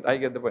the point.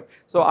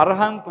 So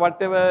Arahant,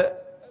 whatever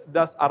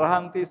does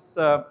Arahant is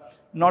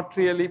not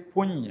really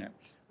punya.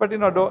 But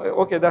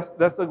okay,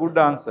 that's a good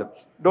answer.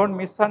 Don't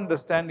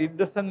misunderstand. It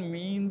doesn't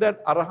mean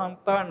that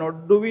Arahanta are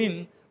not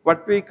doing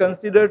what we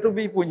consider to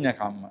be punya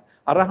kamma.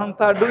 Arahanta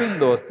are doing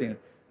those things.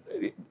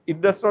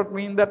 It does not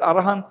mean that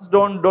Arahants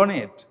don't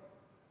donate.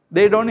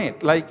 They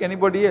donate like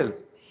anybody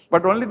else.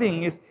 But only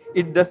thing is,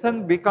 it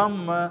doesn't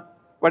become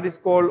what is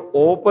called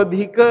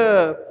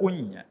opadhika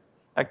punya.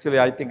 Actually,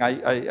 I think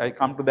I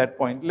come to that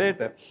point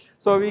later.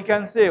 So we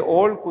can say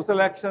all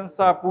kusala actions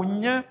are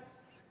punya,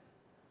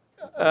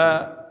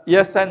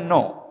 yes and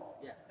no.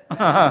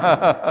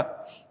 Yeah.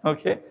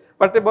 Okay.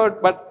 But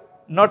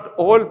not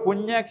all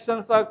punya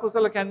actions are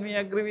kusala. Can we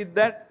agree with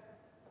that?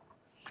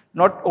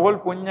 Not all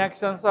punya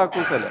actions are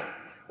kusala.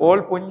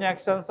 All punya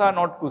actions are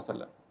not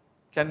kusala.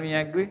 Can we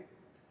agree?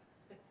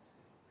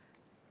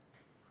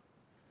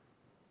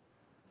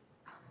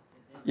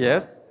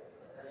 Yes.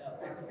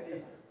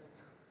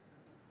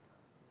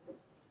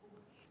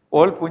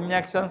 All punya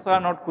actions are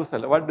not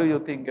kusala. What do you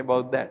think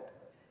about that?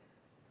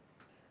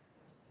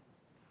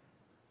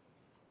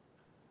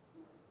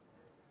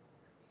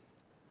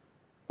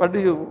 What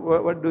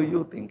do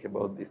you think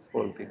about this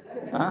whole thing?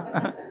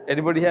 Huh?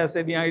 Anybody has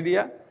any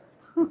idea?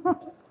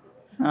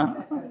 Huh?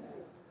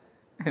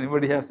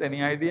 Anybody has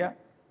any idea?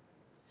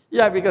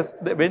 Yeah, because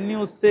when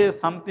you say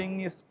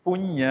something is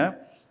punya,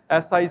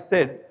 as I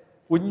said,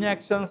 punya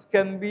actions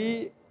can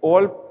be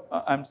all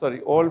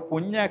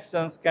punya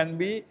actions can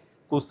be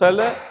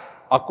kusala,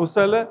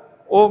 akusala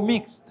or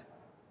mixed.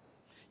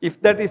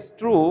 If that is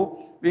true,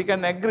 we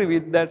can agree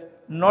with that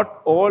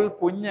not all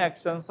punya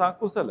actions are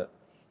kusala.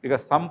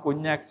 Because some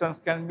punya actions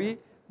can be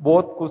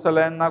both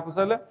kusala and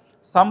akusala.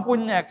 Some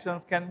punya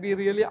actions can be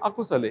really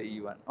akusala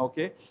even,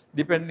 okay,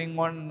 depending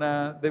on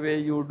the way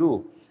you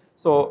do.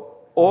 So,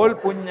 all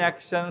punya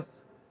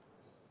actions,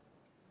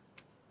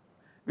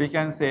 we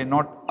can say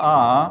not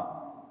are,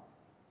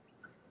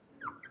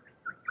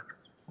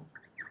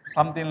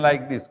 something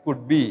like this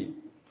could be,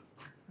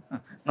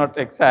 not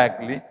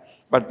exactly,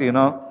 but you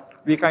know,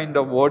 we kind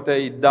of water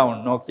it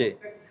down, okay,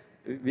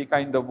 we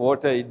kind of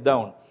water it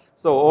down.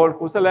 So, all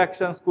kusala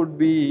actions could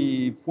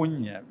be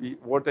punya, we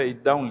water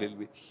it down a little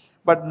bit.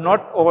 But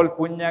not all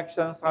punya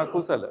actions are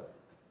kusala.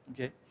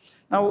 Okay.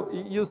 Now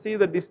you see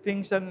the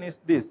distinction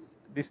is this.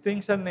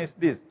 Distinction is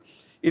this.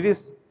 It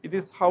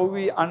is how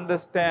we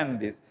understand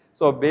this.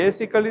 So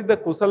basically the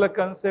kusala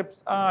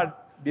concepts are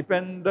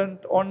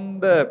dependent on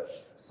the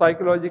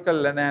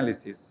psychological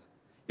analysis.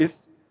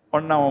 It's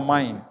on our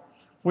mind.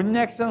 Punya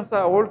actions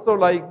are also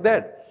like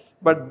that.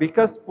 But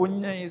because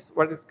punya is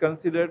what is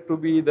considered to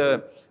be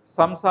the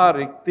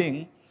samsaric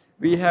thing,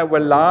 we have a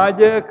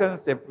larger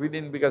concept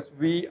within because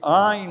we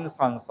are in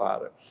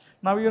samsara.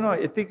 Now, you know,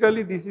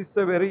 ethically this is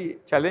a very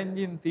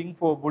challenging thing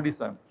for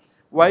Buddhism.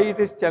 Why it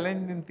is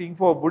challenging thing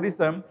for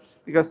Buddhism?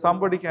 Because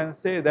somebody can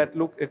say that,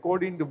 look,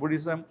 according to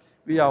Buddhism,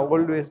 we are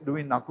always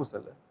doing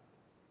akusala.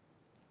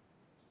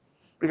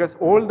 Because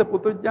all the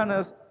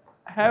putujjanas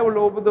have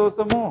lobha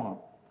dosa moha.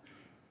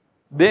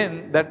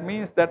 Then that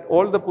means that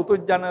all the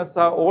putujjanas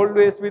are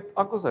always with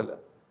akusala.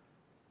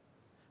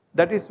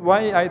 That is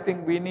why I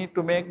think we need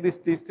to make this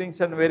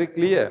distinction very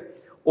clear.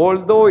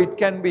 Although it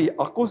can be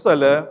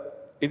akusala,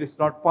 it is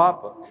not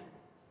papa.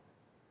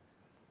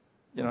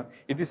 You know,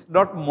 it is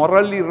not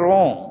morally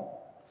wrong,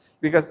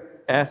 because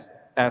as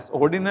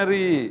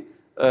ordinary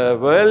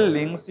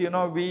worldlings, you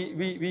know,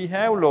 we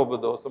have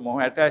lobha dosa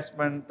moha,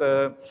 attachment,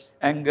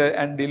 anger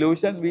and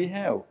delusion we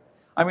have.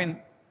 I mean,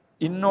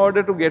 in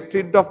order to get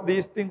rid of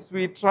these things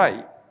we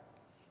try,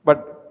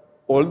 but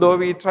although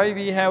we try,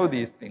 we have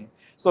these things.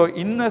 So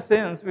in a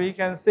sense, we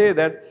can say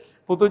that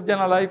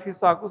putujjana life is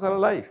akusala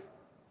life.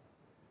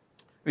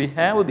 We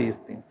have these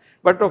things,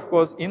 but of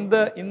course, in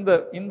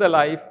the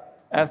life,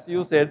 as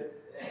you said,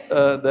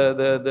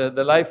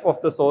 the life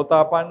of the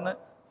sotapanna,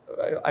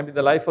 I mean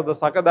the life of the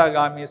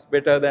sakadagami is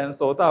better than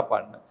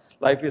sotapanna.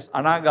 Life is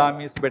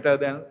anagami is better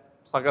than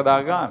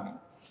sakadagami,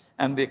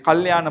 and the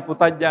kalyana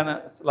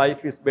putajjana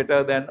life is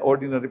better than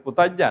ordinary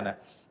putajjana.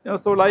 You know,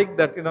 so like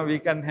that, you know, we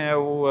can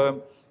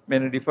have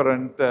many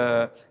different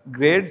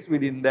grades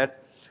within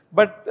that.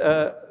 But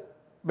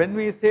when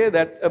we say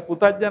that a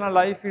putajjana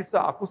life is a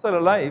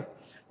akusala life,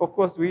 of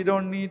course we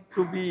don't need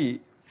to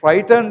be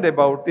frightened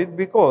about it,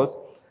 because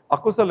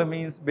akusala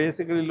means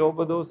basically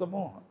lobha dosa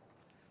moha.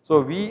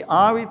 So we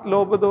are with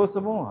lobha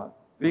dosa moha.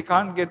 We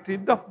can't get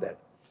rid of that.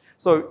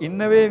 So in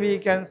a way we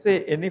can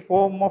say any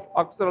form of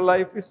akusala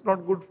life is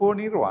not good for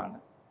nirvana.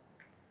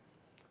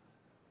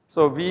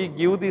 So we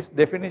give this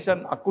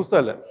definition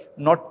akusala,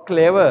 not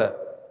clever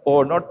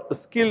or not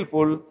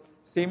skillful,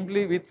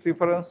 simply with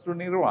reference to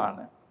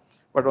nirvana.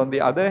 But on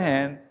the other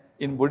hand,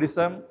 in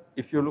Buddhism,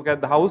 if you look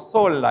at the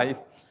household life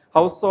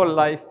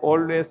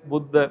always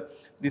Buddha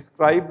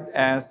described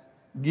as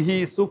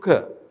gihi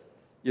sukha.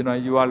 You know,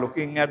 you are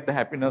looking at the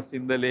happiness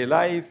in the lay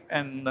life,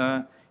 and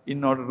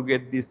in order to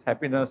get this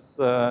happiness,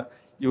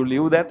 you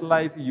live that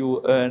life,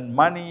 you earn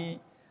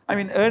money. I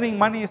mean, earning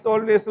money is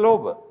always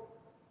lobha.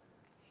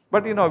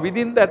 But you know,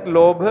 within that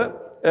lobha,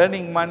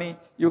 earning money,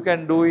 you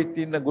can do it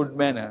in a good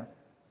manner.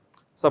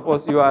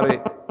 Suppose you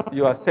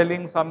are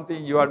selling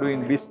something, you are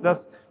doing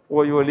business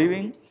for your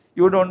living,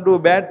 you don't do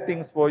bad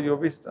things for your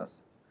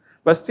business.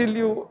 But still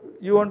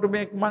you want to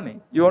make money,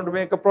 you want to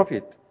make a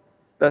profit.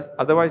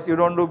 Otherwise you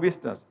don't do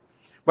business.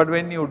 But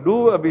when you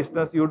do a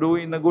business, you do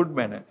in a good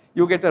manner.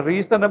 You get a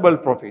reasonable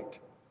profit,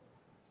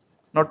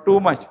 not too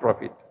much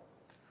profit.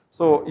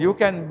 So you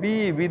can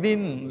be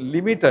within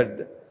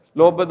limited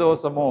lobha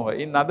dosa moha.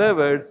 In other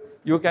words,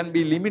 you can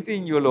be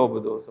limiting your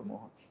lobha dosa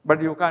moha,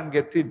 but you can't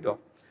get rid of.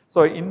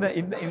 So in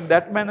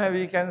that manner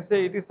we can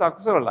say it is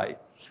akusala life.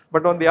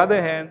 But on the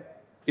other hand,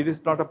 it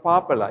is not a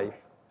papa life.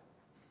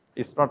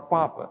 It's not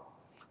papa.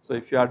 So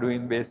if you are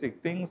doing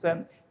basic things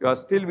and you are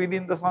still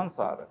within the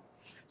samsara.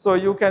 So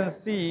you can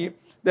see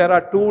there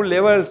are two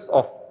levels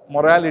of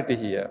morality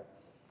here.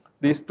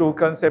 These two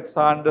concepts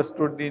are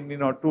understood in, you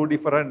know, two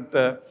different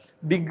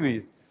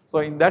degrees. So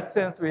in that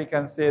sense we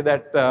can say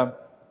that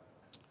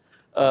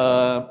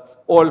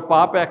all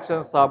papa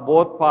actions are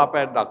both papa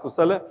and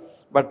akusala,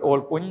 but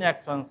all punya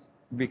actions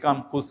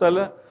become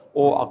kusala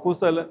or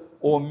akusala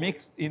or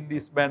mixed in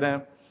this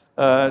manner,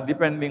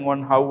 depending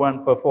on how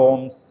one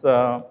performs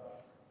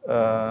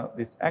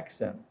this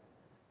action.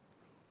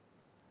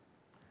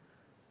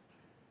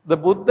 The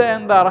Buddha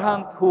and the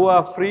Arahant who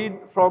are freed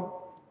from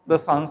the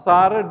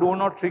samsara do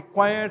not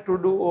require to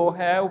do or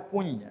have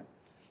punya.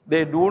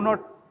 They do not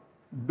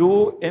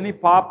do any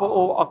papa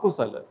or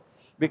akusala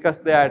because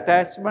their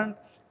attachment,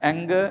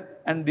 anger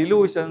and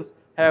delusions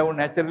have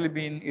naturally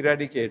been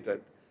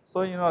eradicated.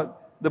 So,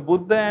 the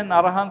Buddha and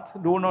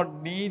Arahant do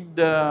not need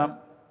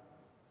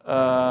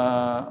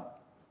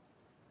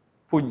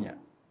punya.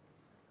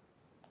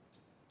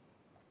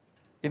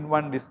 In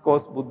one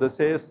discourse, Buddha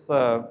says,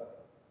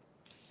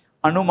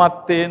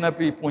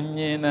 Anumattenapi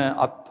punyena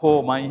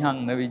attho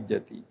maihang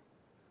navijjati.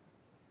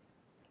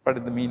 What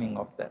is the meaning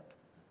of that?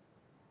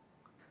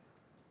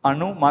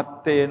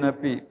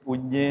 Anumattenapi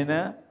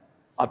punyena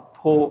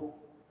attho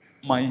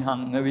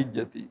maihang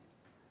navijjati.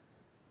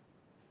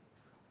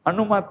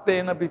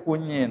 Anumattenapi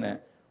punyena.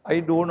 I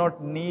do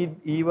not need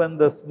even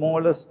the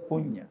smallest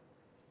punya.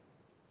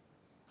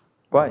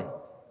 Why?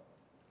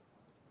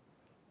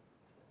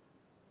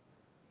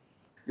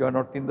 You are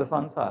not in the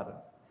samsara.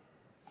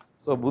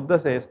 So Buddha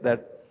says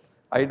that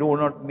I do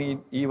not need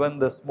even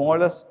the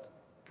smallest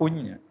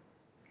punya.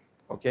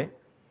 Okay?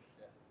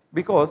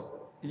 Because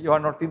you are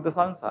not in the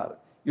samsara.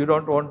 You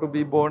don't want to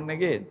be born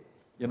again.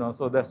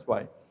 So that's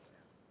why.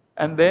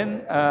 And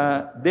then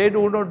they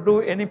do not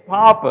do any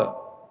papa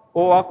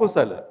or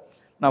akusala.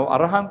 Now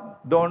Arahant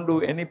don't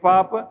do any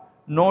papa,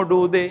 nor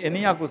do they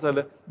any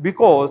akusala,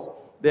 because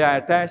their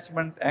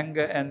attachment,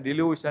 anger and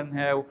delusion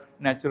have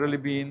naturally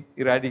been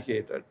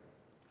eradicated.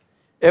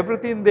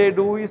 Everything they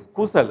do is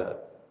kusala,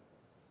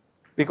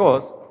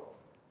 because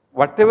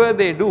whatever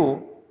they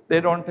do,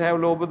 they don't have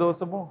lobha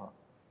dosa moha.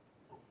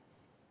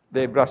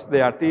 They brush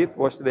their teeth,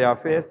 wash their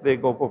face, they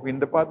go for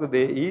pindapata,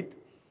 they eat,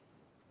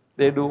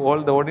 they do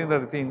all the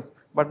ordinary things,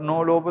 but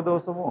no lobha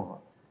dosa moha.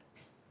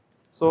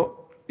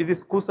 So it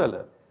is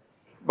kusala,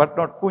 but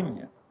not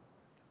punya.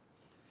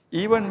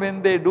 Even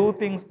when they do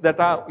things that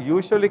are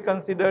usually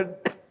considered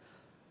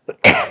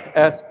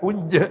as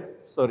punya,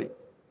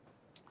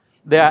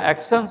 their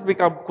actions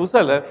become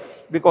kusala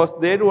because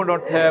they do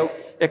not have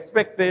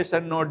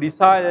expectation nor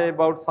desire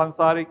about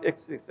sansaric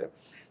existence.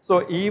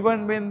 So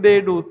even when they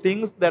do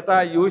things that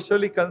are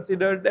usually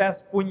considered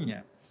as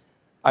punya,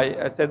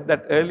 I said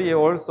that earlier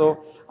also,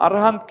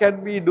 Arahant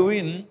can be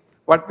doing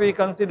what we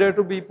consider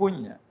to be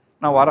punya.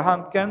 Now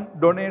Arahant can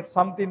donate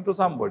something to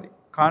somebody,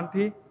 can't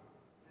he?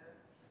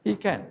 He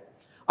can.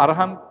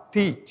 Arahant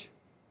teach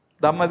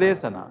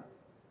Dhammadesana.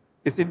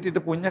 Isn't it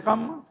a punya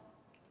kamma?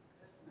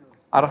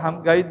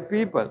 Arahant guide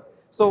people.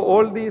 So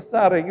all these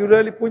are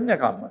regularly punya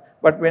kamma.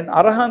 But when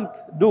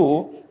Arahant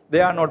do,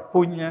 they are not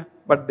punya,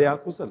 but they are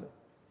kusala.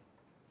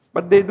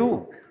 But they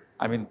do.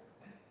 I mean,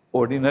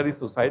 ordinary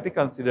society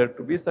considered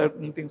to be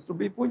certain things to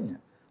be punya.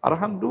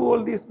 Arahant do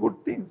all these good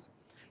things.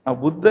 Now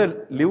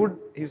Buddha lived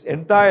his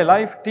entire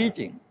life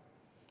teaching.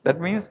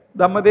 That means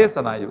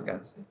Dhammadesana, you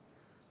can say.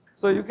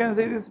 So you can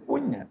say it is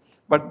punya.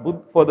 But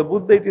for the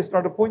Buddha it is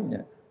not a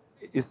punya.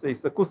 It's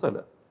a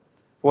kusala.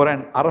 For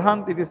an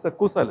Arahant it is a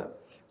kusala.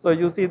 So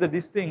you see the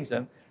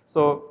distinction.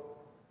 So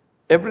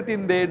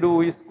everything they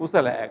do is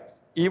kusala acts.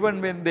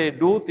 Even when they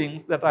do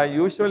things that are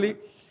usually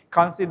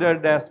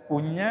considered as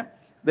punya,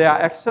 their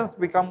actions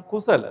become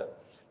kusala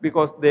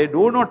because they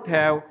do not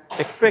have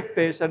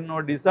expectation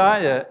or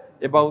desire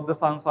about the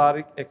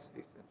sansaric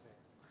existence.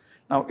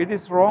 Now it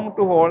is wrong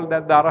to hold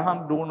that the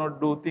Arahant do not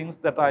do things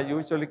that are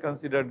usually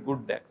considered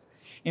good acts.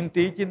 In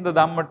teaching the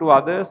Dhamma to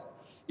others,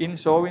 in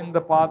showing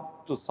the path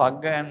to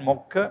Sagga and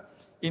Mokkha,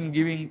 in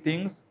giving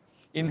things,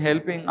 in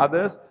helping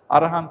others,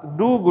 Arahant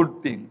do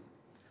good things.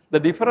 The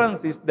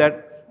difference is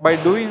that by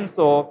doing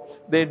so,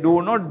 they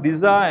do not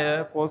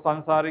desire for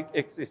sansaric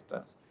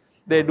existence.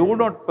 They do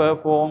not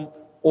perform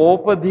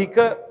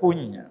opadhika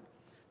punya.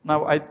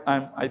 Now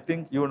I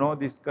think you know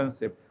this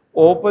concept.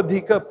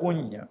 Opadhika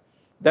punya.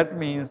 That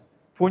means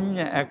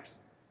punya acts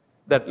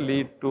that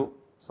lead to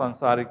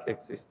sansaric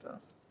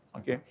existence.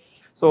 Okay.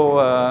 So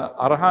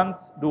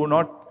Arahants do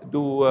not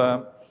do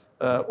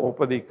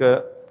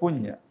opadhika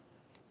punya.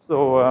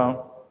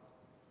 So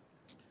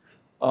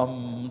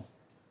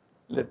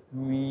let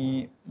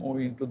me move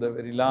into the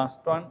very last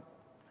one.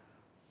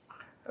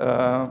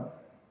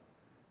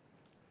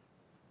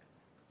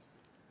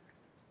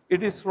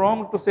 It is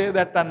wrong to say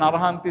that an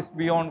Arahant is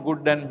beyond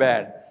good and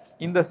bad,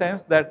 in the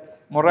sense that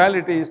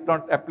morality is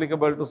not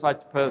applicable to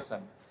such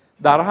person.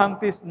 The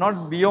Arahant is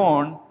not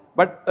beyond,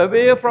 but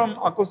away from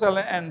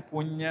akusala and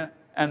punya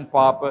and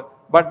papa,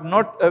 but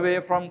not away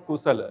from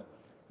kusala.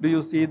 Do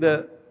you see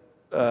the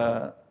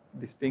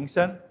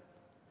distinction?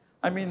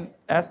 I mean,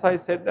 as I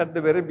said at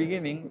the very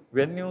beginning,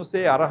 when you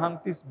say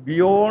Arahant is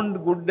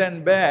beyond good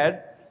and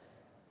bad,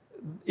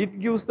 it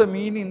gives the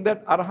meaning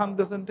that Arahant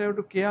doesn't have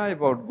to care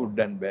about good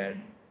and bad.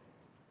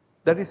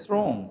 That is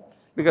wrong.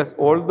 Because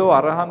although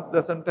Arahant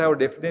doesn't have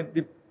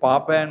definitely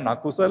papa and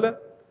akusala,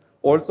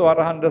 also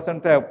Arahant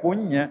doesn't have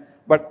punya,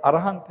 but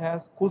Arahant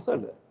has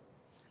kusala.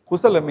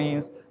 Kusala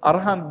means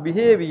Arahant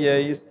behavior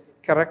is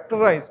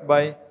characterized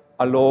by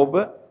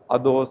alobha,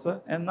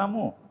 adosa and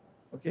namoha.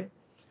 Okay?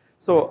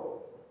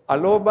 So,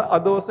 alobha,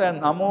 adosa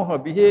and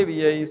namoha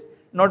behavior is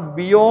not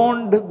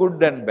beyond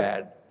good and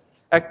bad.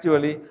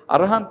 Actually,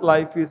 Arahant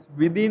life is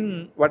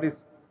within what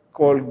is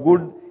called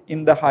good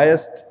in the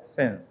highest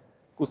sense,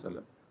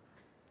 kusala.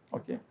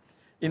 Okay.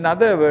 In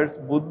other words,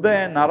 Buddha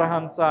and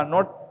Arahants are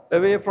not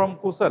away from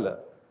kusala.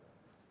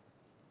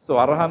 So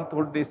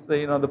Arahanthood is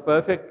the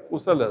perfect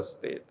kusala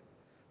state,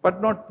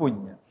 but not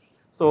punya.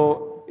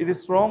 So it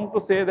is wrong to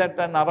say that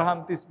an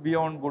Arahant is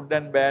beyond good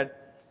and bad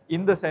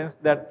in the sense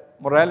that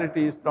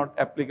morality is not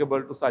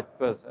applicable to such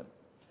person.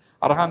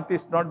 Arahant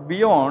is not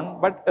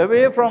beyond but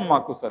away from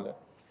akusala.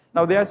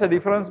 Now there is a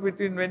difference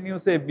between when you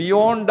say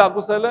beyond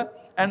akusala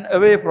and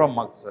away from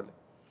akusala.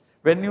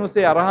 When you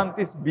say Arahant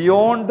is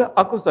beyond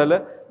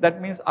akusala,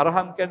 that means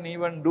Arahant can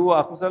even do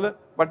akusala,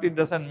 but it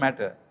doesn't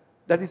matter.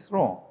 That is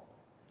wrong.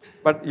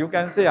 But you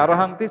can say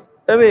Arahant is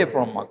away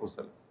from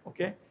akusala,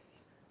 okay?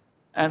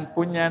 And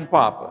punya and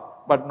papa,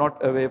 but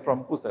not away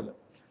from kusala.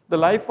 The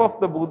life of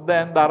the Buddha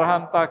and the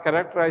Arahant are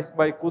characterized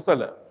by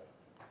kusala.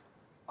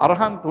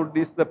 Arahanthood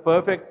is the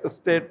perfect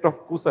state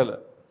of kusala.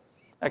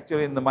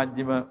 Actually, in the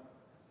Madhyama,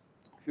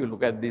 if you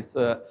look at this,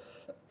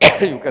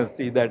 you can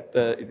see that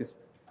it is,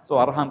 so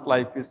Arahant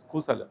life is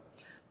kusala.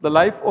 The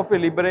life of a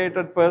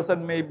liberated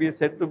person may be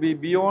said to be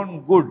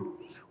beyond good,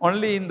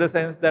 only in the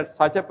sense that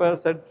such a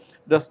person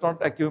does not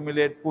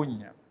accumulate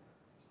punya.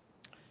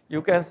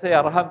 You can say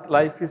Arahant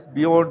life is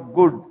beyond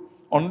good,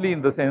 only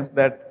in the sense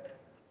that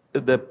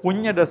the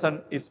punya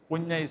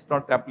is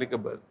not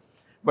applicable.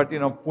 But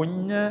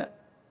punya,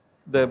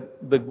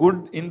 the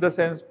good in the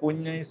sense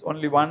punya is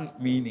only one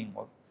meaning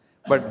of,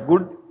 but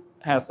good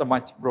has a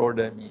much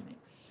broader meaning.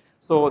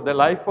 So the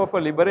life of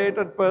a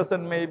liberated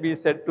person may be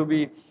said to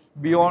be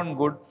beyond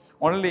good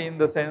only in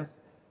the sense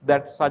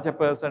that such a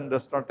person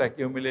does not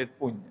accumulate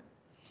punya.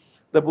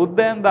 The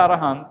Buddha and the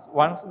Arahants,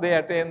 once they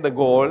attain the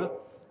goal,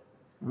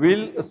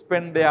 will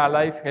spend their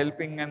life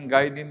helping and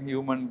guiding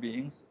human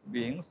beings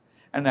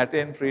and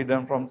attain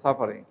freedom from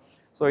suffering.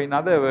 So in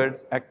other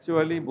words,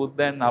 actually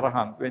Buddha and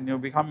Arahant, when you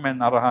become an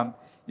Arahant,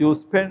 you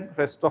spend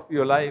rest of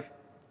your life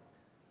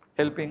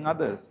helping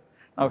others.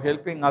 Now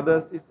helping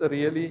others is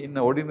really, in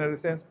the ordinary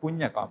sense,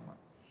 punya karma.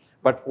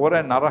 But for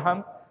an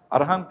Arahant,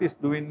 Arahant is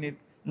doing it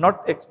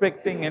not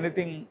expecting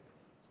anything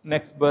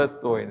next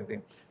birth or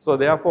anything. So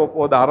therefore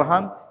for the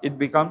Arahant, it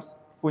becomes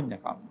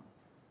punya karma.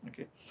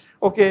 Okay.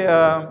 Okay,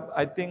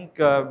 I think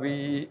I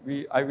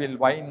will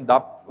wind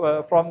up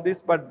from this,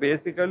 but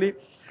basically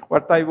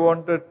what I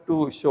wanted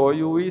to show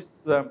you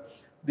is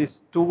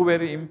these two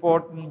very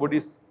important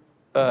Buddhist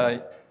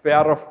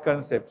pair of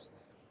concepts,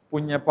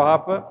 punya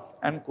papa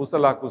and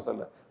kusala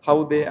kusala,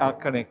 how they are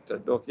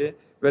connected. Okay,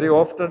 very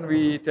often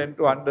we tend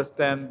to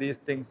understand these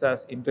things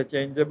as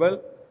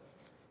interchangeable.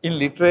 In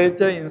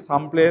literature, in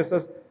some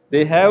places,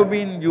 they have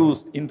been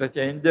used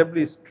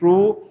interchangeably, it's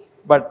true,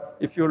 but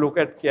if you look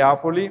at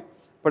carefully,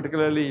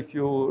 particularly if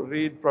you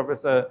read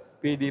Professor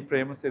P.D.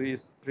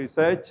 Premasiri's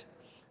research,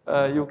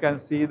 you can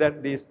see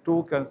that these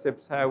two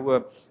concepts have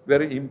a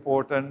very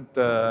important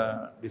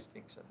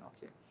distinction.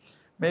 Okay,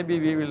 maybe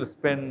we will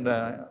spend,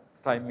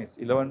 time is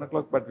 11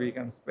 o'clock, but we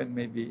can spend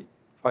maybe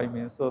 5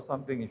 minutes or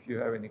something if you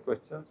have any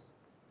questions.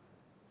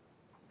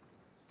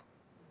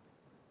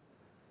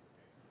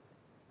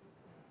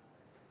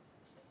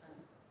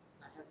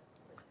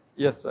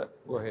 Yes, sir.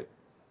 Go ahead.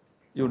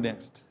 You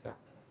next. Yeah.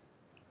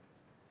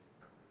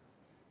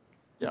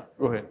 Yeah,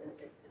 go ahead. In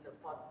the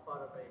first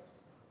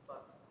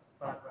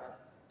paragraph,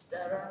 the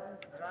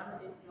run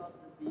is not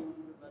being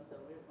but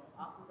away from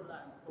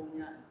akusala and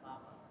punya and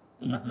papa,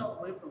 but not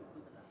away from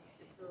kusala.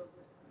 It's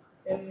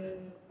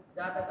in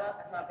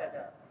Zadaka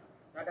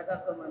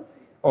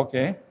commentary.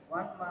 Okay.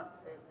 1 month,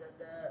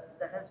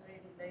 the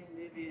history name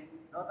may be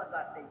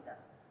Lotaka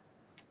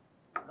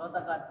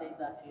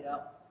Thera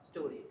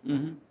story.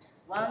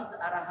 Once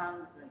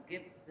Arahants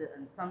gives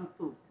some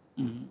food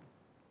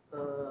to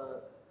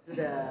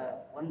the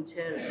one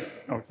charity.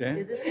 Okay.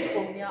 Is this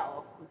punya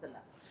or kusala?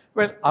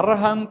 Well,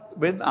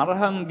 when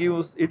Arahant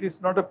gives, it is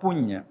not a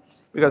punya,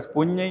 because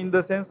punya in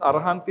the sense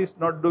Arahant is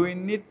not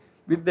doing it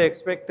with the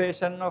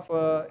expectation of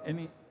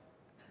any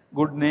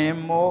good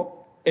name or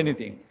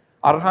anything.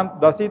 Arahant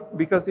does it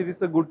because it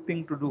is a good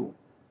thing to do.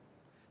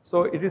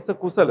 So it is a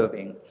kusala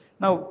thing.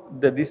 Now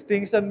the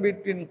distinction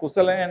between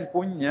kusala and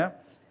punya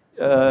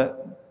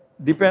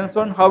depends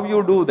on how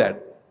you do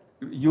that.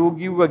 You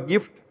give a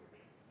gift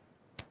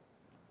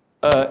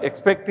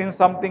expecting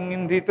something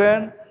in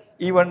return,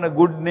 even a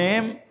good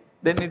name,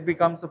 then it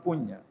becomes a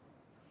punya,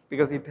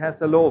 because it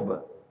has a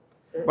lobha.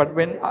 But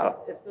when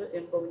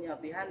in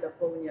punya, behind the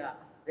punya,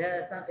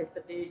 there is some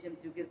expectation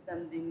to give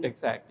something.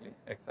 Exactly.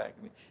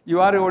 You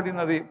are an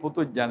ordinary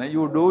putujjana,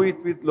 you do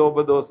it with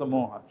lobha dosa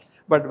moha.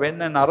 But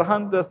when an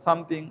Arahant does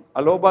something,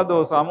 alobha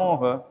dosa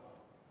moha,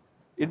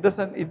 it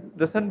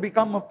doesn't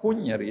become a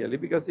punya really,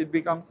 because it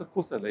becomes a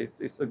kusala.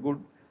 It's a good,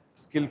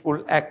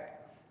 skillful act,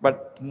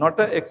 but not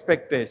an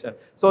expectation.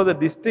 So the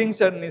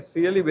distinction is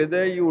really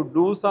whether you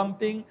do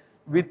something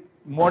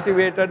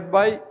motivated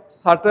by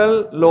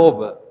subtle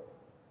lobha.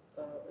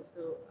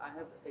 So I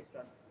have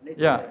extra.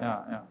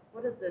 Yeah.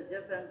 What is the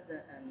difference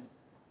in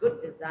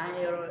good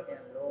desire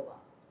and lobha?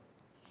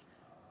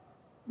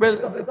 Well,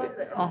 because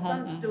in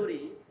some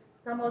story,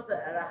 some of the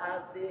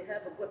Arahants, they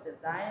have a good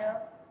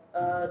desire,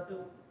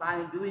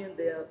 by doing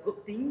their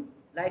good thing,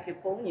 like a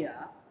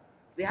punya.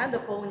 Behind the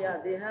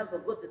punya, they have a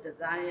good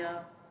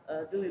desire,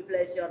 doing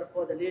pleasure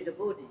for the little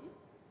body.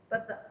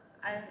 But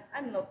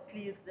I'm not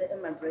clear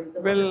in my brain.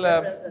 So well,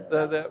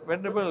 the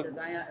venerable.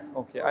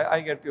 Okay, I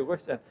get your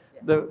question.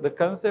 Yeah. The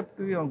concept,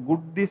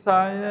 good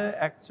desire,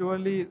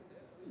 actually,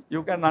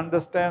 you can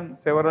understand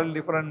several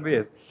different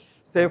ways.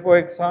 Say, for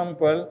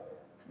example,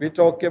 we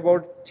talk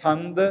about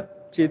Chanda,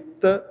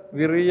 Chitta,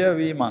 Virya,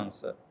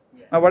 Vimansa.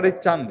 Yeah. Now, what is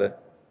Chanda?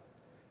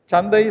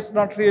 Chanda is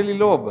not really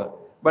Lobha,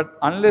 but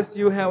unless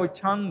you have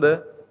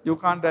Chanda, you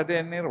can't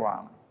attain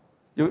Nirvana.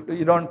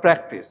 You don't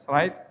practice,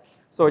 right?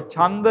 So,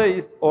 Chanda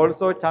is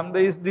also, Chanda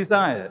is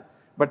desire,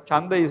 but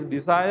Chanda is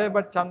desire,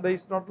 but Chanda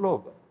is not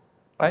Lobha,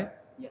 right?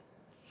 Yeah.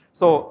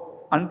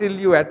 So, until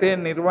you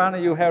attain Nirvana,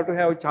 you have to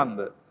have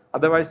Chanda.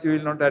 Otherwise, you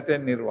will not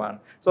attain Nirvana.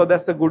 So,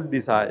 that's a good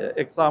desire,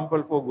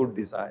 example for good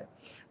desire.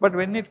 But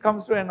when it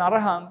comes to an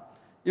Arahant,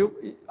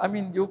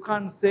 you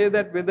can't say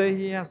that whether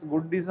he has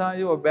good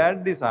desire or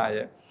bad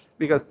desire,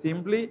 because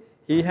simply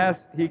he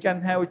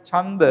can have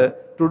Chanda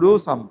to do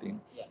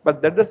something. Yeah.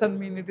 But that doesn't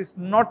mean it is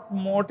not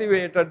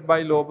motivated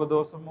by Lobha,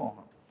 Dosa,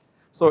 Moha.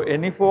 So,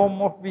 any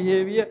form of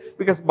behavior,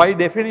 because by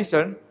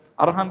definition,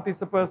 Arahant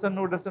is a person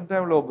who doesn't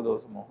have Lobha,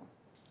 Dosa, Moha,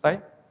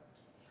 right?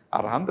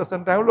 Arahant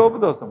doesn't have Lobha,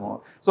 Dosa,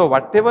 Moha. So,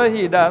 whatever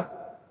he does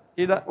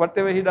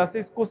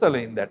is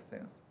Kusala in that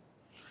sense.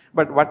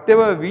 But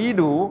whatever we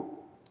do,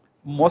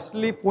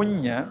 mostly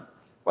Punya,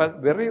 but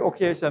very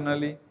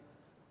occasionally,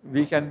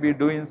 we can be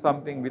doing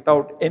something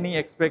without any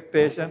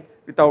expectation,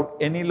 without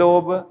any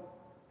Lobha,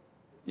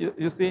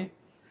 you see.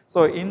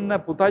 So, in a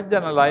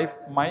Puthajjana life,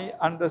 my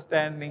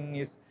understanding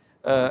is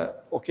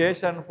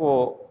occasion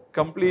for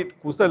complete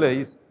Kusala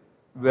is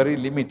very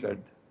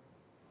limited.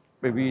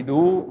 But we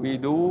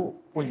do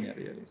Punya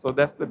really. So,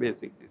 that's the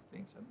basic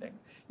distinction.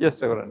 Yes,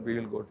 Reverend, we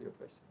will go to your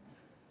question.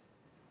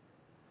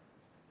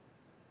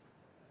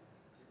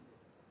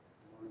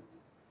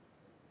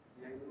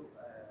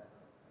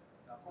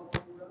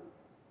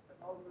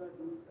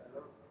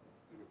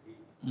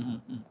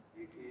 Mm-hmm.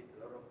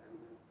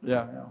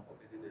 Yeah.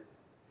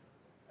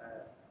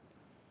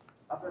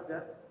 After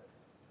that,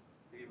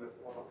 they were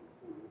following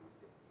food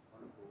on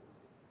the boat.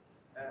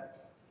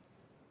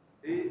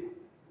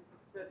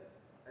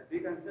 They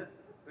can say,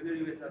 when you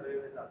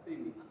are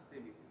seeing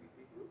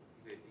people,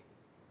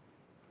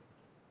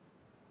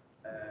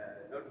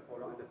 not to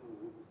follow the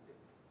food.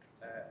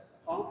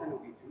 How can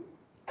we do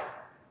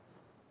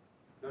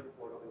not to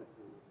follow the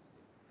food?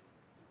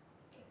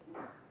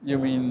 You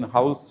mean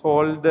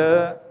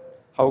householder?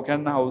 How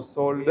can a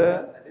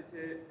householder?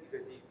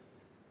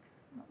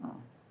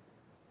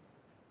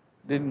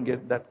 Didn't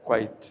get that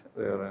quite.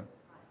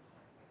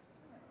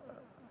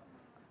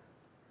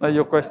 Now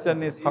your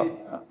question is how?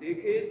 They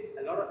kill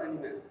a lot of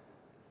animals.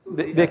 So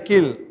they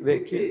kill. Okay. They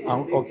kill a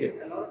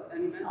lot of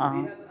animals. They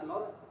have a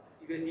lot of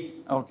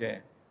events.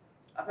 Okay.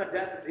 After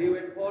that, they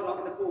will follow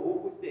in the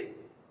who stay.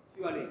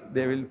 Surely.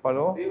 They will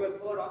follow. They will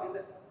follow in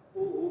the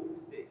who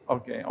stay.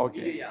 Okay.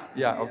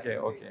 Yeah. Okay.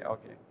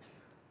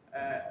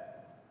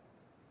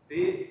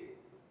 They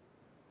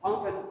how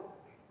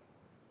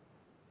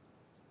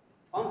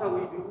can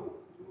we do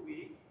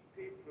we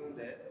treat from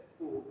the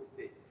who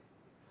stay?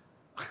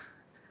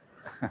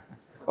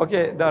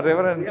 Okay, the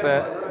Reverend,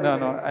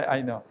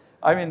 I know.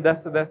 I mean,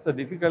 that's a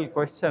difficult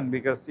question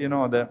because,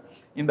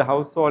 in the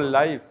household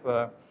life,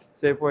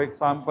 say for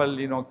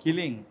example,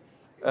 killing,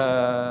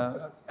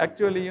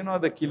 actually,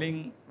 the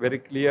killing, very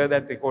clear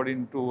that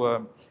according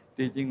to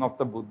teaching of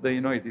the Buddha,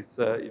 it is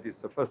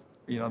the first,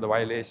 the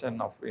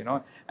violation of,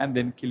 and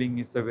then killing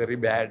is a very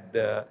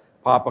bad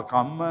papa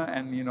karma,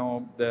 and,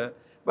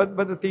 but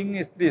the thing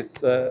is this,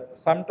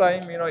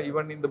 sometime,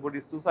 even in the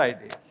Buddhist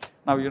society,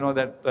 now you know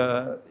that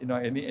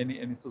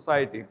any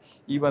society,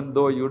 even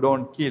though you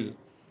don't kill,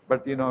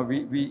 but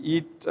we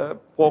eat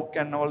pork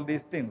and all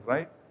these things,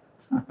 right?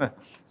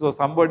 So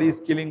somebody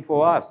is killing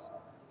for us,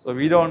 so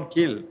we don't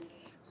kill.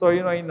 So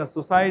in a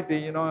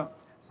society,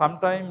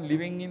 sometime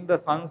living in the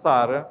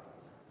samsara,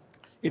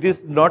 it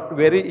is not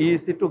very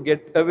easy to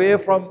get away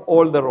from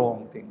all the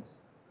wrong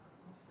things.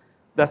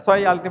 That's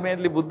why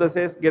ultimately Buddha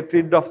says, get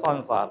rid of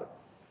samsara,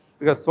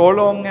 because so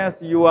long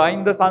as you are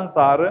in the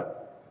samsara,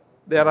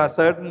 there are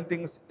certain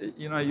things,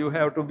 you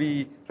have to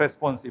be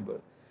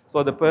responsible.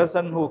 So the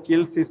person who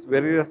kills is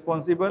very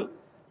responsible.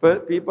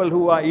 People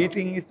who are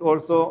eating is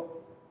also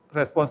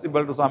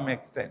responsible to some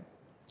extent,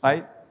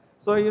 right?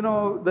 So,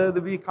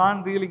 we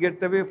can't really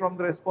get away from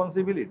the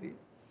responsibility.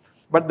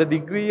 But the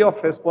degree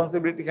of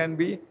responsibility can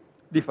be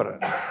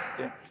different.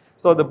 Okay?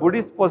 So the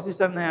Buddhist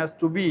position has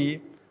to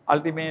be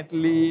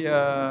ultimately,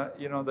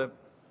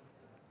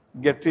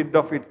 get rid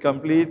of it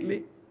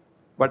completely.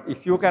 But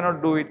if you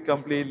cannot do it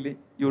completely,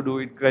 you do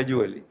it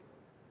gradually.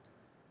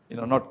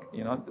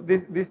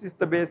 This is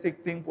the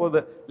basic thing for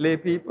the lay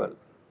people.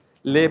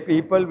 Lay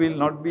people will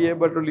not be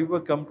able to live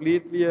a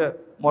completely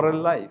moral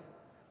life.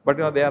 But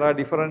there are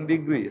different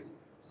degrees.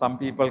 Some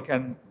people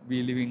can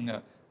be living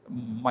a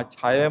much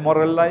higher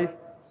moral life.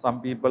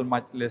 Some people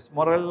much less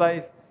moral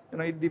life.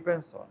 It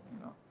depends on.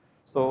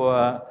 So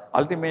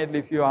ultimately,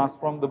 if you ask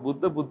from the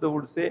Buddha, Buddha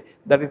would say,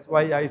 that is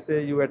why I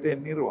say you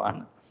attain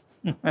Nirvana.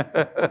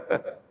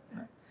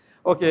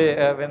 Okay,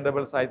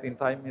 Venerables, I think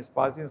time is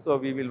passing, so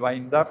we will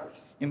wind up.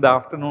 In the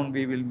afternoon,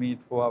 we will meet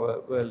for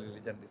our world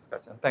religion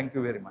discussion. Thank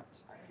you very much.